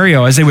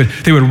scenario, as they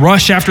would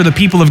rush after the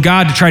people of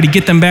God to try to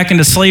get them back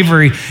into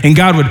slavery, and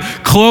God would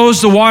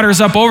close the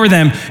waters up over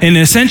them and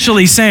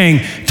essentially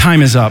saying,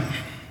 time is up.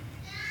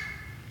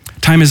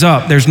 Time is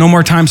up. There's no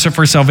more time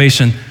for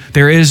salvation.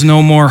 There is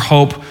no more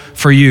hope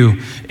for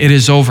you. It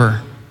is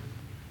over.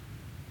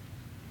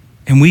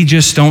 And we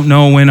just don't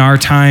know when our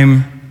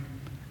time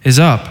is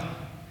up.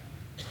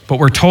 But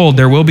we're told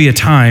there will be a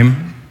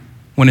time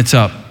when it's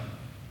up.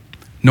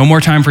 No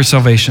more time for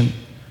salvation.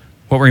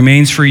 What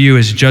remains for you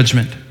is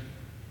judgment.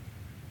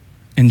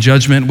 And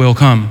judgment will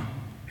come.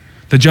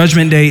 The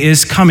judgment day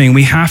is coming.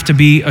 We have to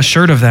be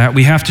assured of that.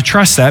 We have to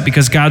trust that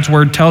because God's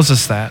word tells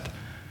us that.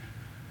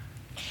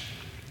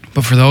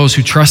 But for those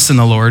who trust in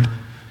the Lord,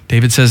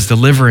 David says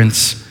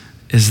deliverance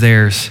is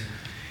theirs.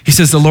 He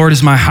says, the Lord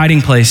is my hiding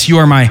place. You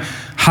are a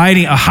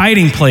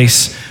hiding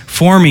place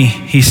for me,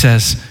 he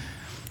says.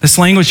 This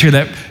language here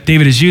that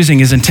David is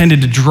using is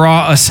intended to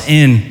draw us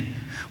in.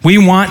 We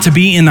want to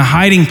be in the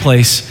hiding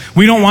place.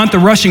 We don't want the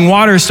rushing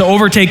waters to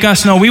overtake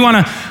us. No, we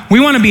want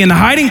to be in the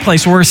hiding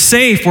place where we're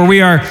safe, where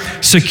we are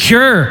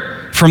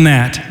secure from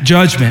that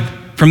judgment,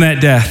 from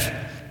that death.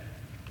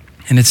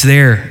 And it's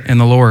there in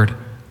the Lord.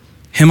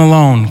 Him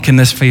alone can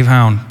this be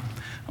found.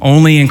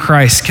 Only in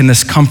Christ can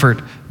this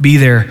comfort be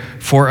there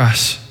for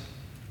us.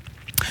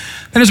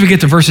 Then as we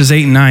get to verses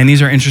 8 and 9,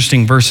 these are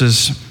interesting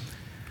verses.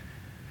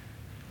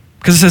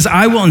 Because it says,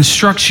 I will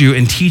instruct you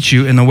and teach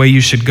you in the way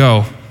you should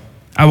go.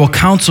 I will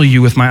counsel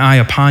you with my eye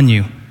upon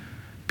you.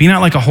 Be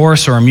not like a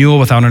horse or a mule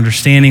without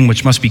understanding,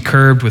 which must be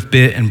curbed with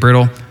bit and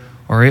bridle,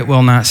 or it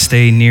will not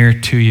stay near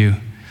to you.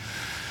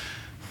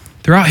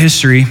 Throughout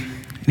history,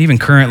 and even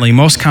currently,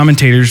 most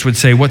commentators would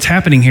say what's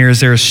happening here is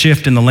there a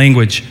shift in the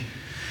language.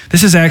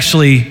 This is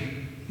actually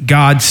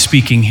God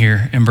speaking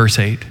here in verse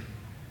 8.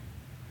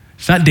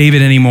 It's not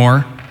David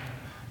anymore.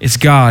 It's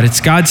God.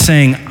 It's God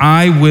saying,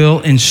 I will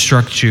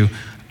instruct you.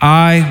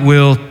 I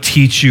will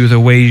teach you the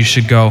way you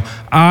should go.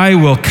 I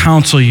will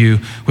counsel you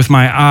with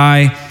my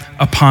eye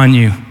upon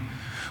you.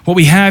 What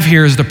we have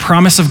here is the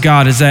promise of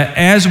God is that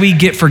as we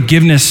get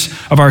forgiveness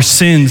of our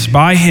sins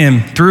by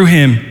him, through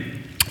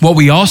him, what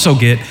we also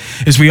get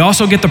is we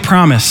also get the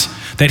promise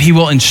that he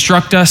will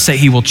instruct us, that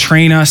he will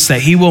train us,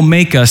 that he will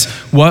make us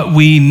what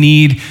we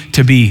need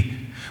to be.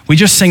 We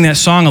just sang that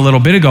song a little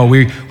bit ago.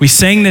 We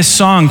sang this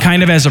song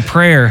kind of as a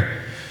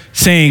prayer,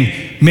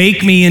 saying,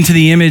 make me into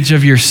the image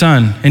of your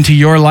son, into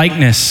your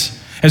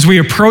likeness. As we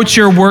approach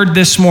your word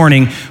this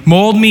morning,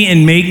 mold me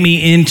and make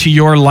me into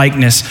your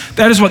likeness.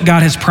 That is what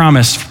God has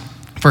promised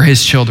for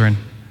his children.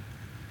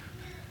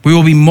 We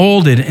will be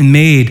molded and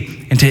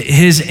made into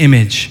his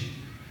image.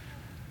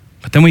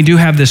 But then we do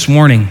have this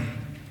warning.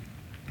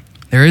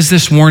 There is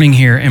this warning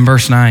here in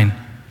verse 9.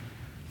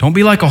 Don't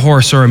be like a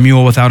horse or a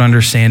mule without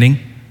understanding,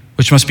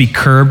 which must be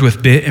curbed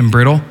with bit and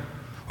bridle,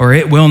 or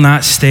it will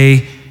not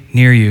stay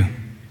near you.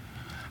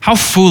 How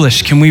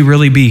foolish can we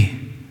really be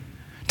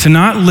to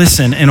not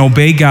listen and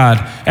obey God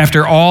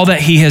after all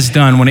that he has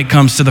done when it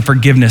comes to the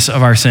forgiveness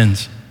of our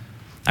sins?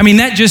 I mean,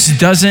 that just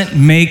doesn't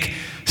make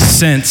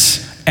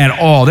sense at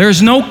all.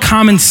 There's no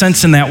common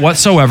sense in that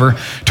whatsoever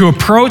to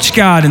approach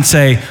God and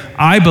say,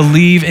 I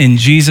believe in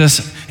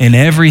Jesus and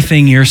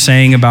everything you're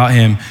saying about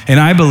him, and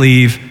I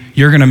believe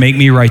you're going to make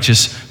me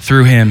righteous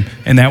through him,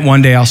 and that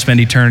one day I'll spend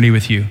eternity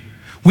with you.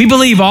 We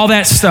believe all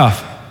that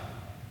stuff,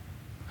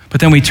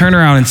 but then we turn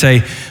around and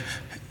say,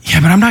 yeah,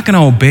 but I'm not going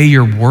to obey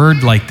your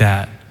word like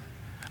that.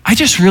 I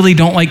just really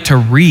don't like to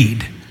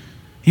read.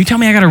 You tell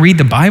me I got to read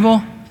the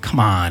Bible? Come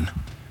on.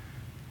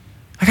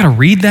 I got to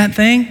read that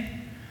thing?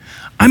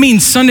 I mean,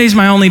 Sunday's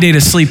my only day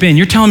to sleep in.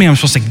 You're telling me I'm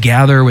supposed to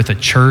gather with a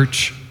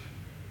church?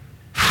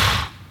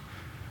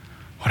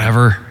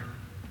 Whatever.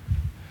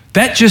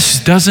 That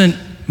just doesn't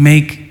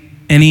make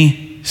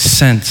any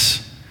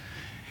sense.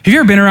 Have you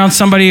ever been around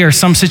somebody or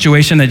some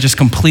situation that just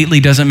completely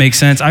doesn't make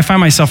sense? I find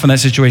myself in that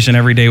situation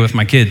every day with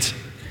my kids.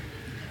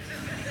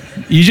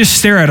 You just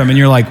stare at them and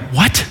you're like,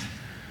 what?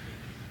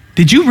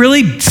 Did you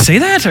really say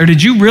that? Or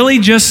did you really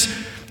just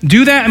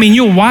do that? I mean,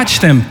 you'll watch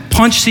them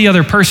punch the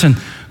other person.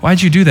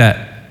 Why'd you do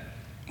that?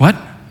 What?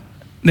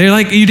 They're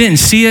like, you didn't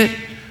see it?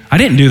 I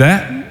didn't do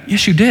that.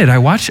 Yes, you did. I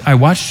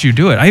watched you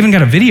do it. I even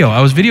got a video.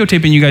 I was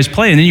videotaping you guys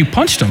play, and then you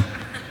punched them.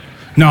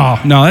 No,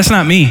 that's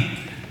not me.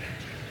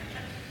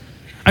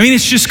 I mean,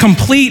 it's just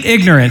complete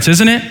ignorance,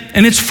 isn't it?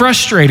 And it's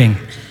frustrating.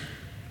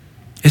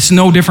 It's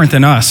no different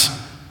than us.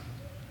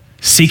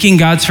 Seeking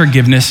God's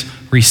forgiveness,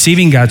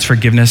 receiving God's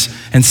forgiveness,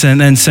 and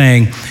then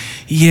saying,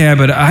 yeah,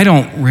 but I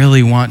don't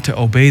really want to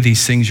obey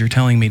these things you're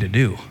telling me to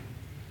do.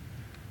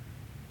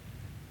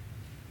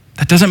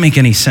 That doesn't make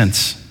any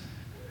sense.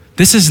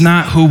 This is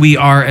not who we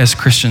are as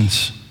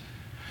Christians.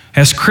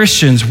 As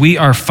Christians, we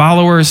are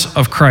followers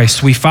of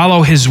Christ. We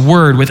follow his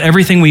word with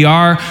everything we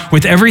are,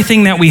 with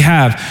everything that we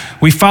have.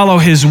 We follow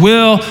his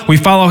will, we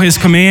follow his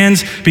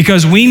commands,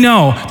 because we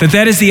know that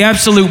that is the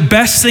absolute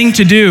best thing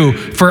to do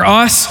for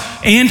us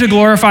and to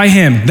glorify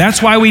him.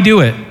 That's why we do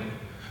it.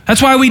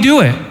 That's why we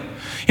do it.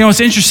 You know,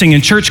 it's interesting,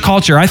 in church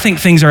culture, I think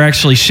things are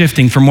actually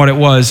shifting from what it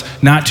was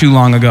not too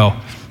long ago.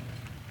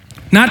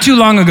 Not too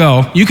long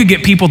ago, you could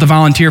get people to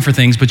volunteer for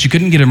things, but you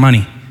couldn't get their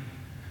money.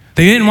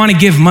 They didn't want to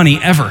give money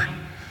ever.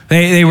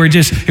 It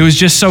was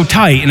just so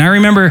tight. And I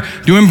remember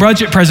doing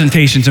budget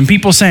presentations and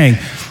people saying,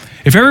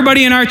 if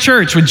everybody in our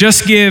church would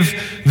just give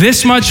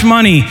this much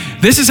money,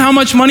 this is how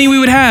much money we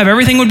would have.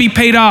 Everything would be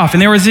paid off.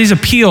 And there was these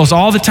appeals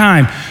all the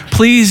time.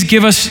 Please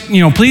give us,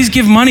 please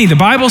give money. The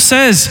Bible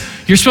says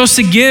you're supposed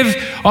to give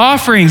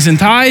offerings and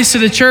tithes to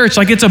the church.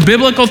 Like it's a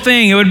biblical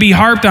thing. It would be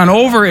harped on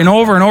over and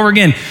over and over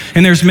again.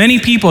 And there's many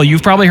people,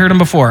 you've probably heard them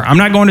before. I'm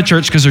not going to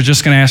church because they're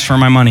just going to ask for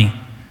my money.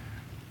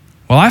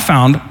 Well, I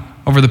found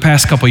over the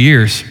past couple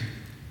years,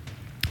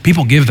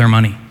 people give their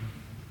money.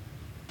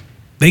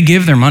 They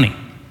give their money.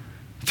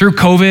 Through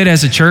COVID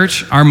as a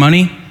church, our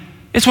money,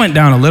 it's went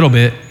down a little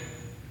bit,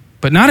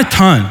 but not a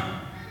ton.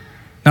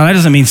 Now that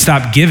doesn't mean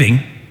stop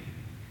giving.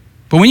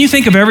 But when you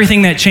think of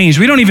everything that changed,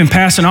 we don't even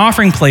pass an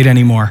offering plate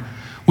anymore.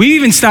 We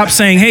even stopped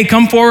saying, hey,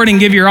 come forward and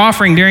give your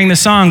offering during the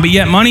song, but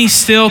yet money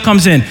still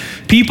comes in.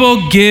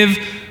 People give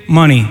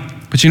money.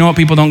 But you know what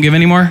people don't give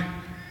anymore?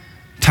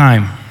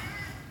 Time.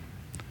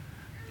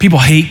 People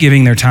hate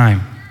giving their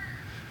time.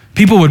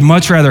 People would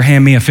much rather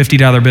hand me a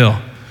 $50 bill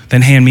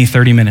than hand me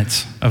 30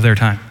 minutes of their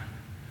time.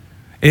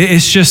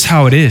 It's just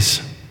how it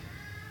is.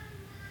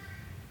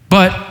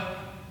 But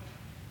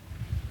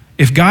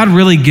if God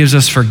really gives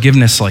us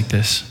forgiveness like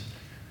this,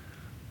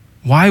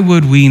 why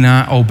would we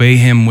not obey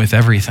him with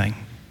everything?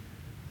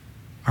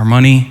 Our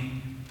money,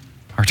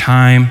 our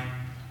time,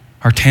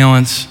 our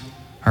talents,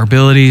 our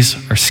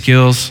abilities, our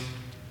skills,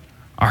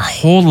 our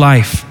whole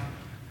life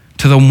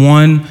to the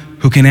one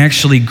who can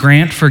actually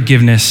grant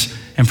forgiveness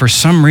and for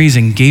some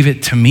reason gave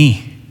it to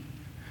me.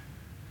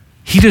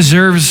 He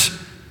deserves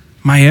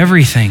my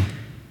everything.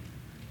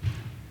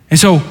 And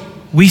so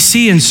we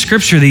see in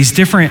Scripture these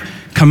different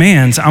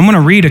commands. I'm going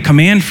to read a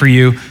command for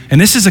you,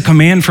 and this is a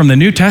command from the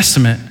New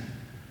Testament.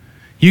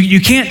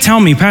 You can't tell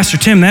me, Pastor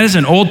Tim, that is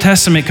an Old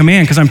Testament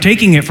command, because I'm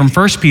taking it from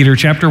 1 Peter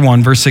chapter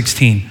 1, verse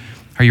 16.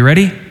 Are you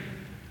ready?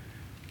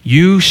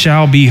 You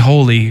shall be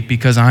holy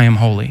because I am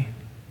holy.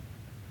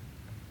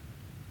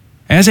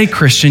 As a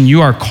Christian,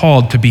 you are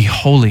called to be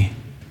holy.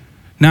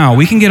 Now,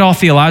 we can get all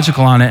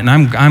theological on it, and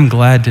I'm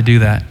glad to do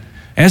that.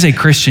 As a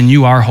Christian,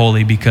 you are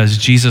holy because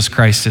Jesus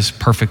Christ is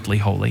perfectly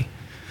holy,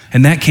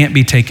 and that can't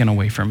be taken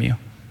away from you.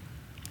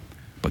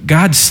 But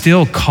God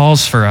still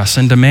calls for us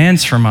and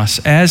demands from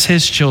us as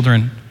his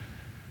children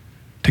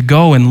to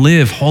go and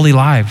live holy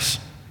lives.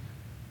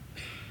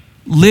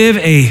 live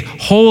a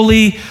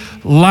holy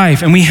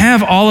life. And we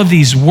have all of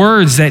these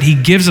words that he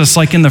gives us,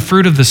 like in the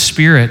fruit of the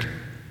Spirit,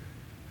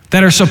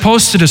 that are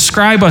supposed to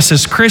describe us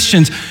as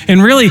Christians.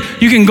 And really,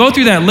 you can go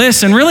through that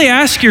list and really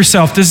ask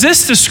yourself, does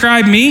this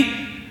describe me?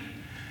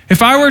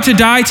 If I were to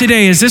die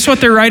today, is this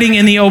what they're writing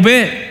in the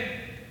obit?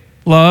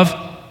 Love,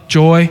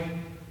 joy,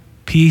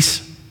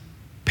 peace,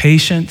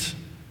 patience,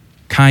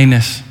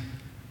 kindness,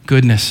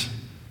 goodness,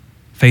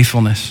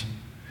 faithfulness,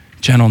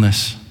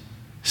 gentleness,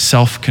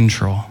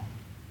 self-control.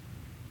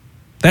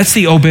 That's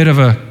the obit of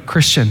a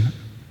Christian,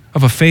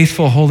 of a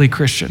faithful, holy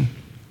Christian.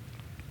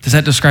 Does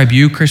that describe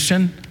you,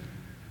 Christian?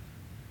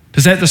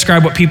 Does that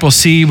describe what people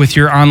see with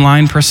your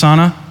online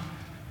persona?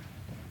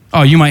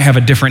 Oh, you might have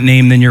a different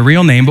name than your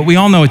real name, but we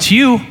all know it's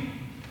you.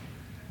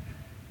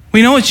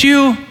 We know it's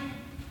you.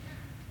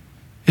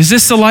 Is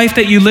this the life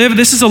that you live?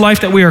 This is a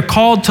life that we are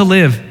called to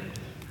live.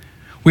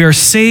 We are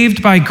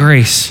saved by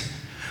grace.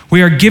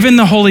 We are given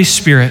the Holy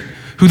Spirit,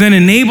 who then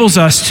enables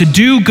us to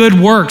do good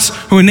works,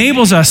 who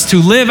enables us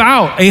to live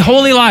out a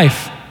holy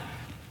life,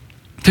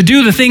 to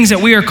do the things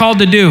that we are called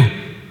to do.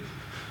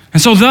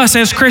 And so thus,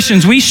 as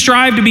Christians, we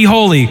strive to be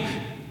holy.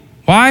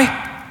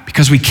 Why?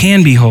 Because we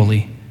can be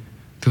holy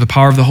through the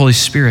power of the Holy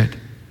Spirit.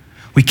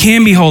 We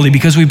can be holy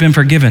because we've been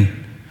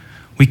forgiven.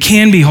 We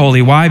can be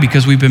holy. Why?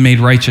 Because we've been made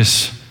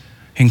righteous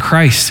in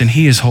Christ, and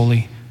he is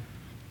holy.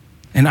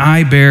 And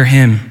I bear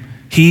him,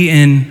 he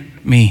in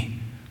me.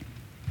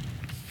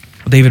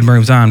 Well, David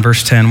moves on,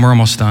 verse 10, we're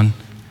almost done.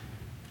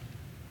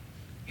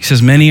 He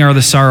says, many are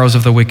the sorrows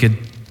of the wicked,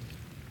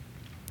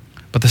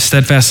 but the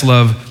steadfast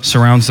love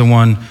surrounds the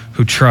one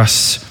who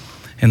trusts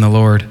in the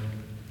Lord.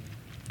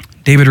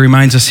 David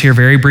reminds us here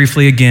very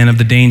briefly again of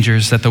the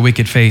dangers that the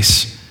wicked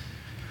face.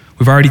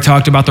 We've already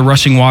talked about the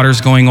rushing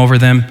waters going over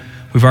them.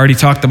 We've already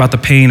talked about the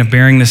pain of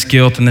bearing this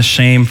guilt and this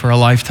shame for a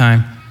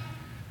lifetime.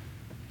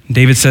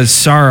 David says,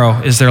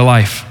 sorrow is their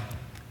life,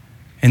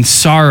 and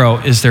sorrow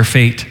is their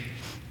fate.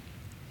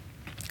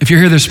 If you're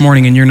here this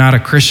morning and you're not a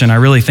Christian, I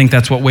really think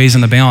that's what weighs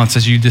in the balance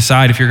as you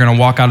decide if you're going to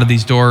walk out of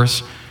these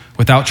doors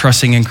without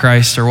trusting in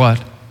Christ or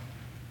what.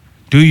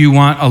 Do you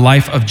want a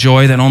life of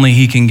joy that only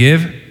he can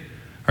give?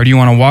 Or do you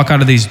want to walk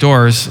out of these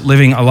doors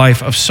living a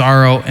life of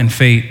sorrow and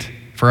fate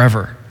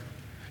forever?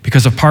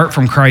 Because apart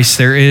from Christ,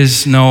 there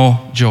is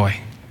no joy.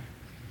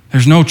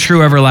 There's no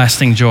true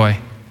everlasting joy.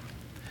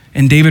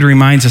 And David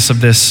reminds us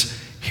of this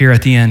here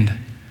at the end.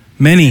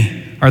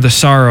 Many are the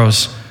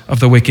sorrows of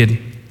the wicked,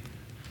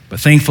 but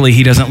thankfully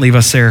he doesn't leave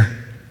us there.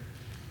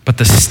 But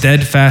the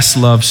steadfast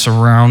love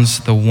surrounds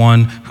the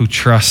one who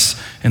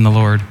trusts in the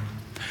Lord.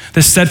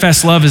 This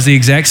steadfast love is the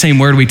exact same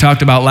word we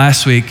talked about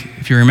last week,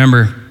 if you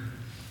remember,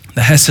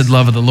 the Hesed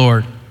love of the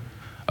Lord,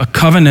 a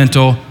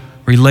covenantal,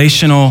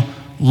 relational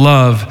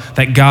love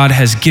that God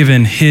has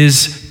given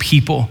his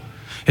people.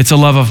 It's a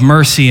love of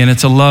mercy and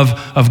it's a love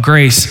of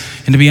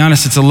grace. And to be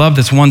honest, it's a love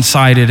that's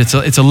one-sided.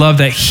 It's a love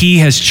that he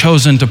has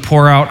chosen to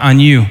pour out on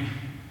you.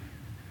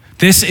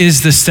 This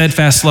is the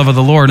steadfast love of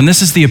the Lord. And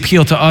this is the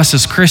appeal to us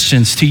as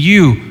Christians, to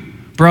you,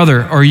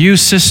 brother, or you,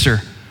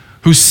 sister,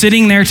 who's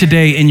sitting there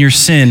today in your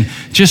sin,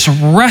 just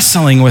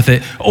wrestling with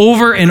it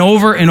over and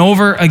over and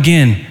over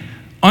again.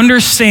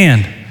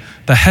 Understand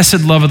the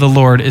Hesed love of the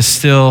Lord is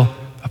still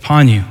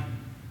upon you.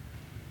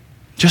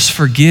 Just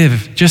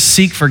forgive, just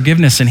seek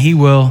forgiveness and he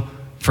will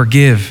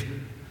forgive.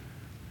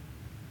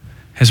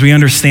 As we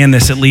understand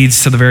this, it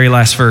leads to the very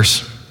last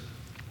verse.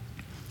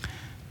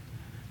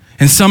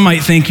 And some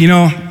might think,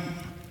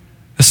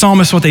 the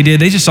psalmists, what they did,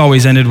 they just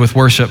always ended with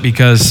worship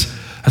because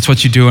that's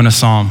what you do in a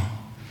psalm.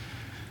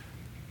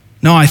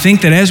 No, I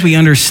think that as we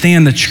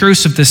understand the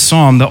truths of this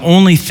psalm, the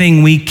only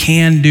thing we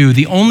can do,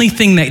 the only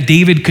thing that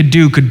David could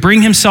do, could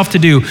bring himself to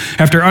do,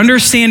 after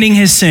understanding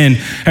his sin,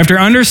 after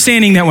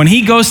understanding that when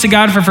he goes to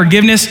God for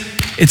forgiveness,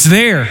 it's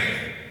there.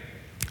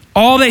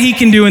 All that he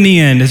can do in the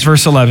end is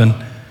verse 11.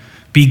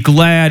 Be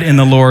glad in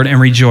the Lord and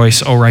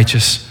rejoice, O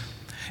righteous,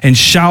 and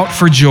shout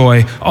for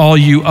joy, all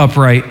you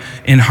upright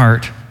in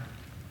heart.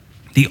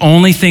 The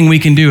only thing we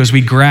can do is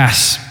we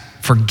grasp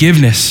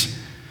forgiveness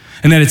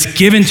and that it's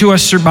given to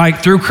us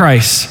through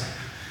Christ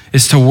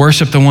is to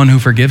worship the one who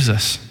forgives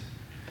us,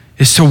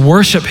 is to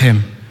worship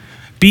him.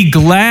 Be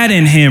glad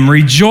in him,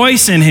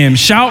 rejoice in him,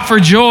 shout for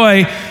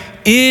joy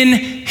in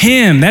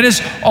him. That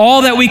is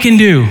all that we can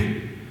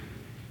do.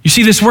 You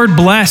see, this word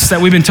blessed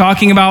that we've been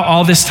talking about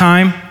all this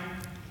time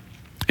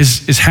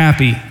is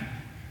happy.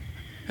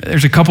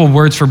 There's a couple of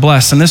words for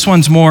blessed, and this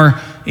one's more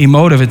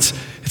emotive.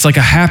 It's like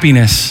a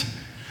happiness,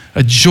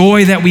 a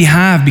joy that we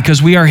have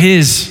because we are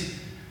his.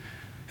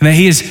 And that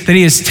he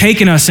has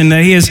taken us and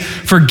that he has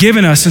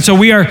forgiven us. And so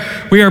we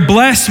are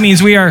blessed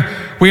means we are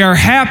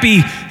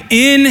happy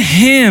in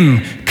him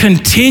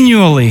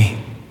continually.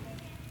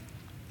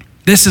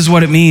 This is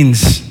what it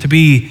means to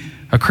be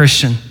a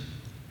Christian.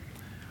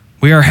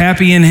 We are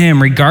happy in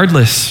him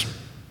regardless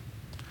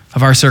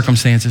of our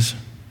circumstances.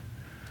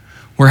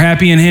 We're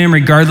happy in him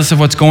regardless of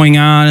what's going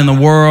on in the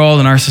world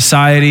and our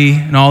society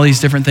and all these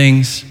different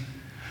things.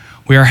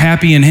 We are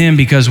happy in him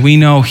because we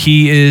know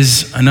he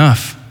is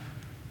enough.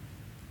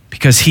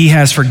 Because he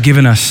has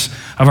forgiven us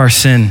of our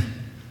sin.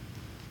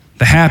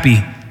 The happy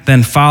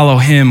then follow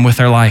him with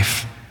their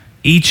life,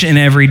 each and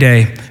every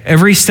day,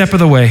 every step of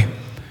the way.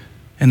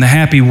 And the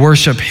happy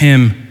worship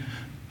him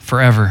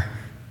forever.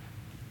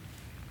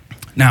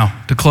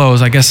 Now, to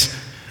close, I guess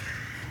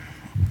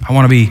I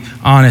want to be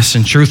honest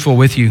and truthful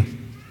with you.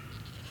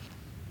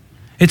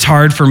 It's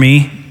hard for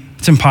me,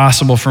 it's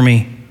impossible for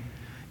me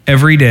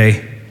every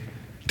day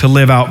to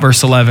live out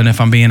verse 11, if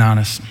I'm being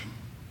honest.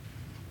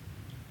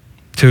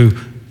 To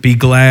be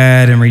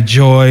glad and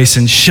rejoice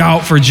and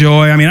shout for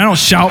joy. I mean, I don't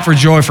shout for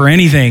joy for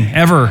anything,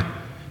 ever.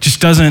 It just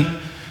doesn't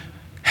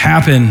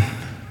happen.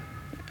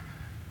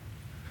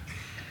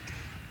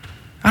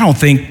 I don't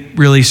think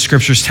really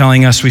Scripture's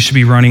telling us we should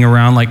be running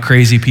around like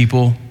crazy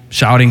people,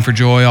 shouting for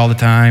joy all the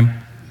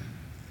time,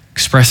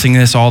 expressing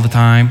this all the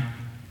time.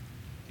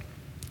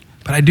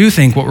 But I do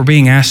think what we're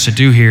being asked to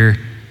do here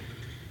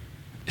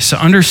is to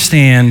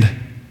understand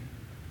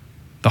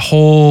the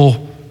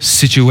whole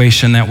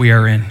situation that we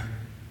are in.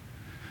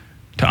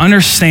 To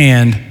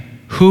understand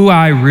who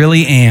I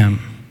really am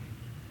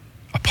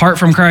apart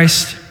from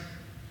Christ,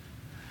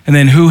 and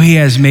then who he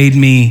has made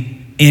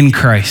me in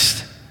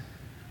Christ.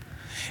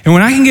 And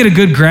when I can get a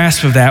good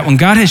grasp of that, when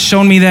God has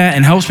shown me that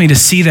and helps me to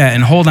see that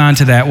and hold on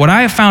to that, what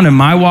I have found in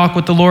my walk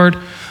with the Lord,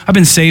 I've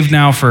been saved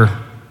now for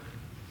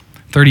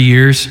 30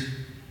 years.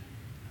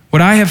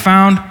 What I have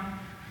found,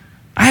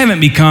 I haven't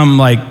become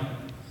like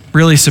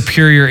really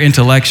superior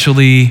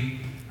intellectually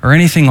or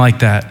anything like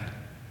that.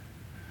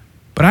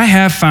 But I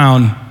have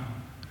found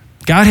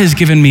God has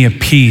given me a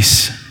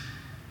peace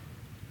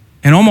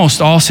in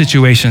almost all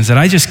situations that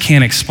I just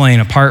can't explain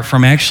apart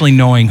from actually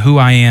knowing who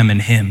I am in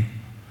him.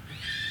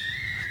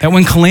 That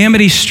when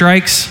calamity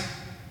strikes,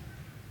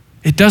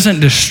 it doesn't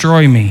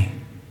destroy me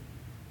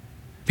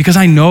because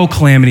I know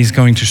calamity is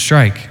going to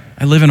strike.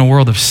 I live in a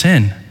world of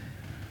sin.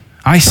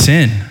 I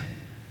sin.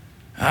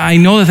 I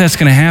know that that's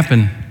going to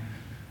happen.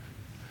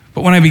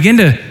 But when I begin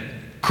to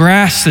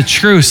grasp the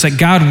truth that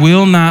God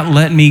will not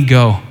let me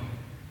go,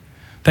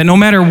 that no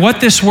matter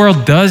what this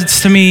world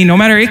does to me, no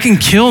matter it can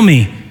kill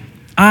me,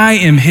 I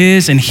am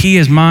his and he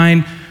is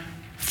mine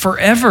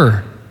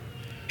forever.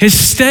 His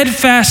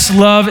steadfast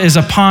love is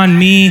upon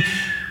me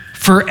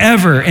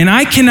forever. And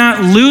I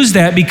cannot lose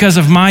that because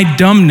of my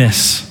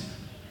dumbness.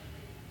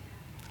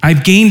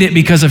 I've gained it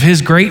because of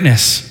his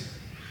greatness.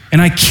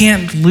 And I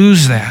can't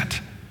lose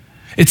that.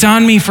 It's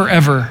on me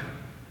forever.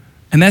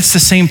 And that's the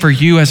same for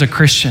you as a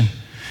Christian.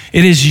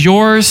 It is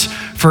yours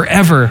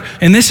forever.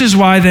 And this is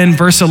why then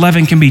verse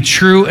 11 can be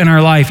true in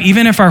our life.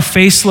 Even if our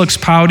face looks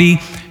pouty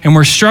and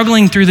we're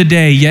struggling through the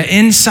day, yet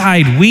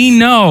inside we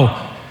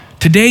know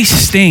today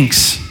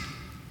stinks,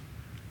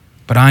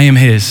 but I am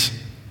his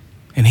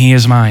and he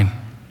is mine.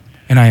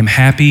 And I am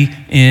happy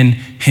in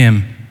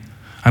him.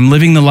 I'm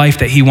living the life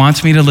that he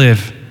wants me to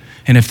live.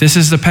 And if this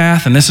is the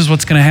path and this is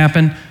what's going to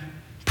happen,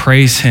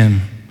 praise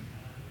him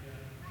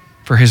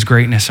for his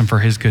greatness and for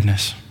his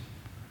goodness.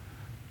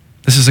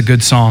 This is a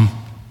good psalm,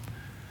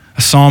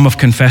 a psalm of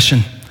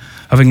confession,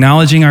 of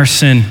acknowledging our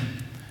sin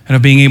and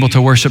of being able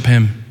to worship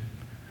him.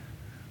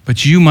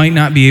 But you might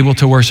not be able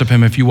to worship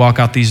him if you walk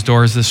out these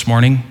doors this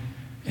morning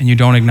and you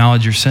don't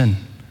acknowledge your sin.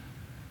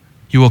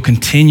 You will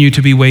continue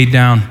to be weighed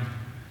down.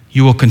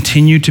 You will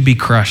continue to be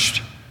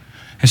crushed.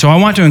 And so I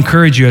want to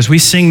encourage you as we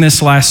sing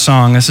this last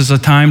song, this is a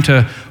time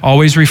to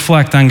always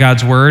reflect on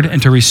God's word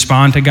and to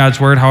respond to God's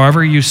word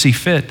however you see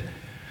fit.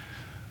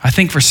 I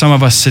think for some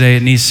of us today,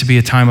 it needs to be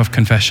a time of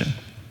confession,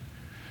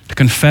 to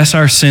confess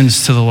our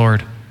sins to the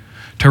Lord,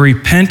 to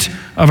repent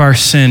of our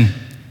sin,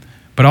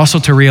 but also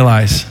to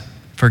realize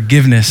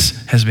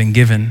forgiveness has been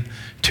given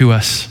to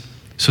us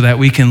so that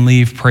we can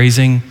leave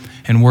praising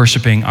and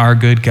worshiping our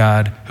good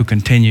God who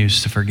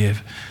continues to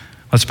forgive.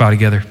 Let's bow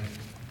together.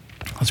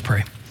 Let's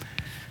pray.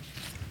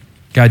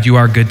 God, you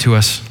are good to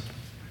us.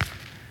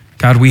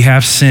 God, we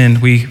have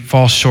sinned. We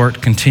fall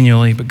short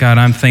continually, but God,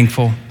 I'm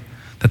thankful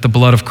that the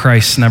blood of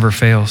Christ never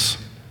fails.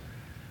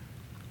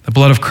 The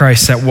blood of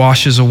Christ that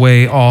washes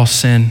away all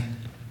sin.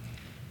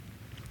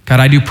 God,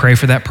 I do pray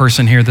for that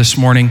person here this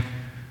morning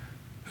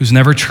who's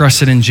never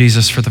trusted in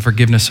Jesus for the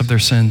forgiveness of their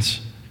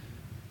sins.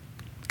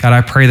 God,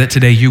 I pray that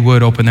today you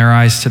would open their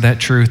eyes to that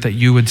truth, that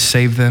you would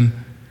save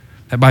them,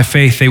 that by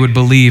faith they would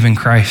believe in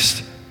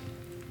Christ.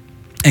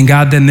 And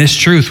God, then this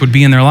truth would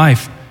be in their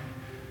life.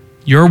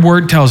 Your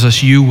word tells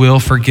us you will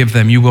forgive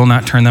them. You will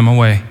not turn them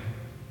away.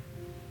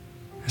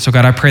 So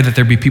God, I pray that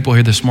there be people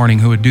here this morning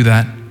who would do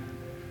that.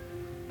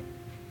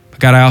 But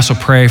God, I also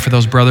pray for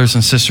those brothers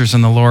and sisters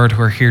in the Lord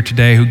who are here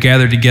today, who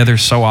gather together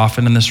so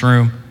often in this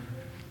room.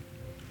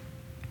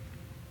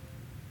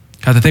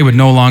 God, that they would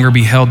no longer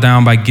be held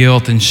down by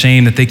guilt and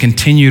shame that they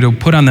continue to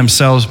put on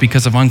themselves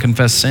because of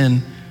unconfessed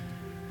sin.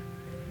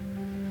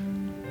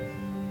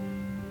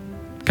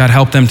 God,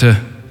 help them to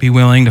be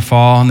willing to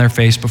fall on their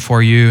face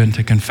before you and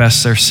to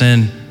confess their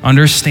sin,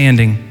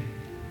 understanding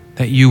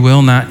that you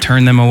will not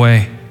turn them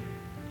away,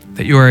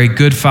 that you are a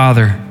good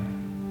Father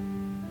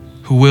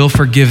who will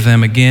forgive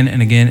them again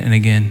and again and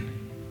again.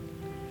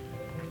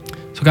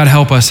 So God,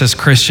 help us as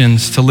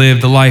Christians to live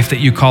the life that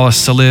you call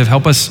us to live.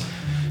 Help us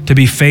to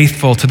be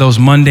faithful to those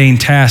mundane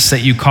tasks that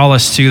you call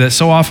us to that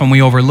so often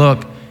we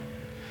overlook.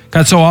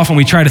 God, so often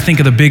we try to think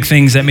of the big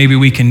things that maybe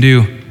we can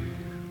do.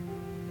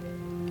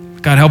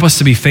 God, help us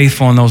to be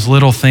faithful in those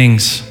little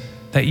things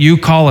that you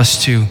call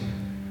us to.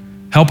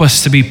 Help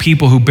us to be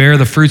people who bear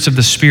the fruits of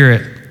the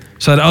Spirit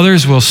so that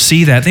others will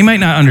see that. They might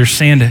not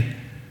understand it.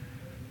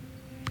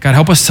 God,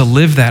 help us to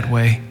live that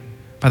way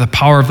by the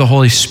power of the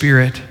Holy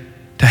Spirit,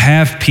 to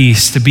have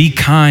peace, to be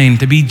kind,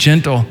 to be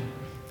gentle,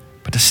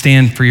 but to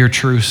stand for your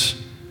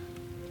truths.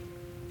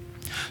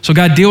 So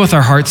God, deal with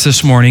our hearts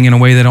this morning in a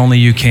way that only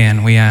you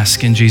can, we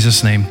ask in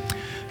Jesus' name.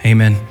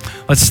 Amen.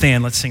 Let's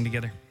stand, let's sing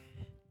together.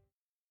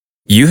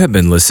 You have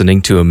been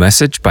listening to a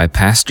message by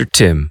Pastor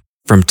Tim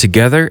from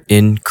Together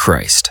in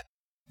Christ.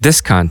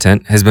 This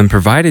content has been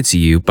provided to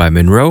you by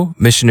Monroe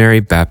Missionary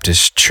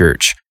Baptist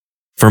Church.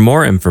 For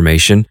more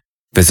information,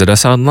 visit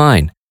us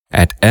online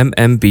at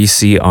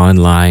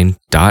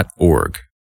mmbconline.org.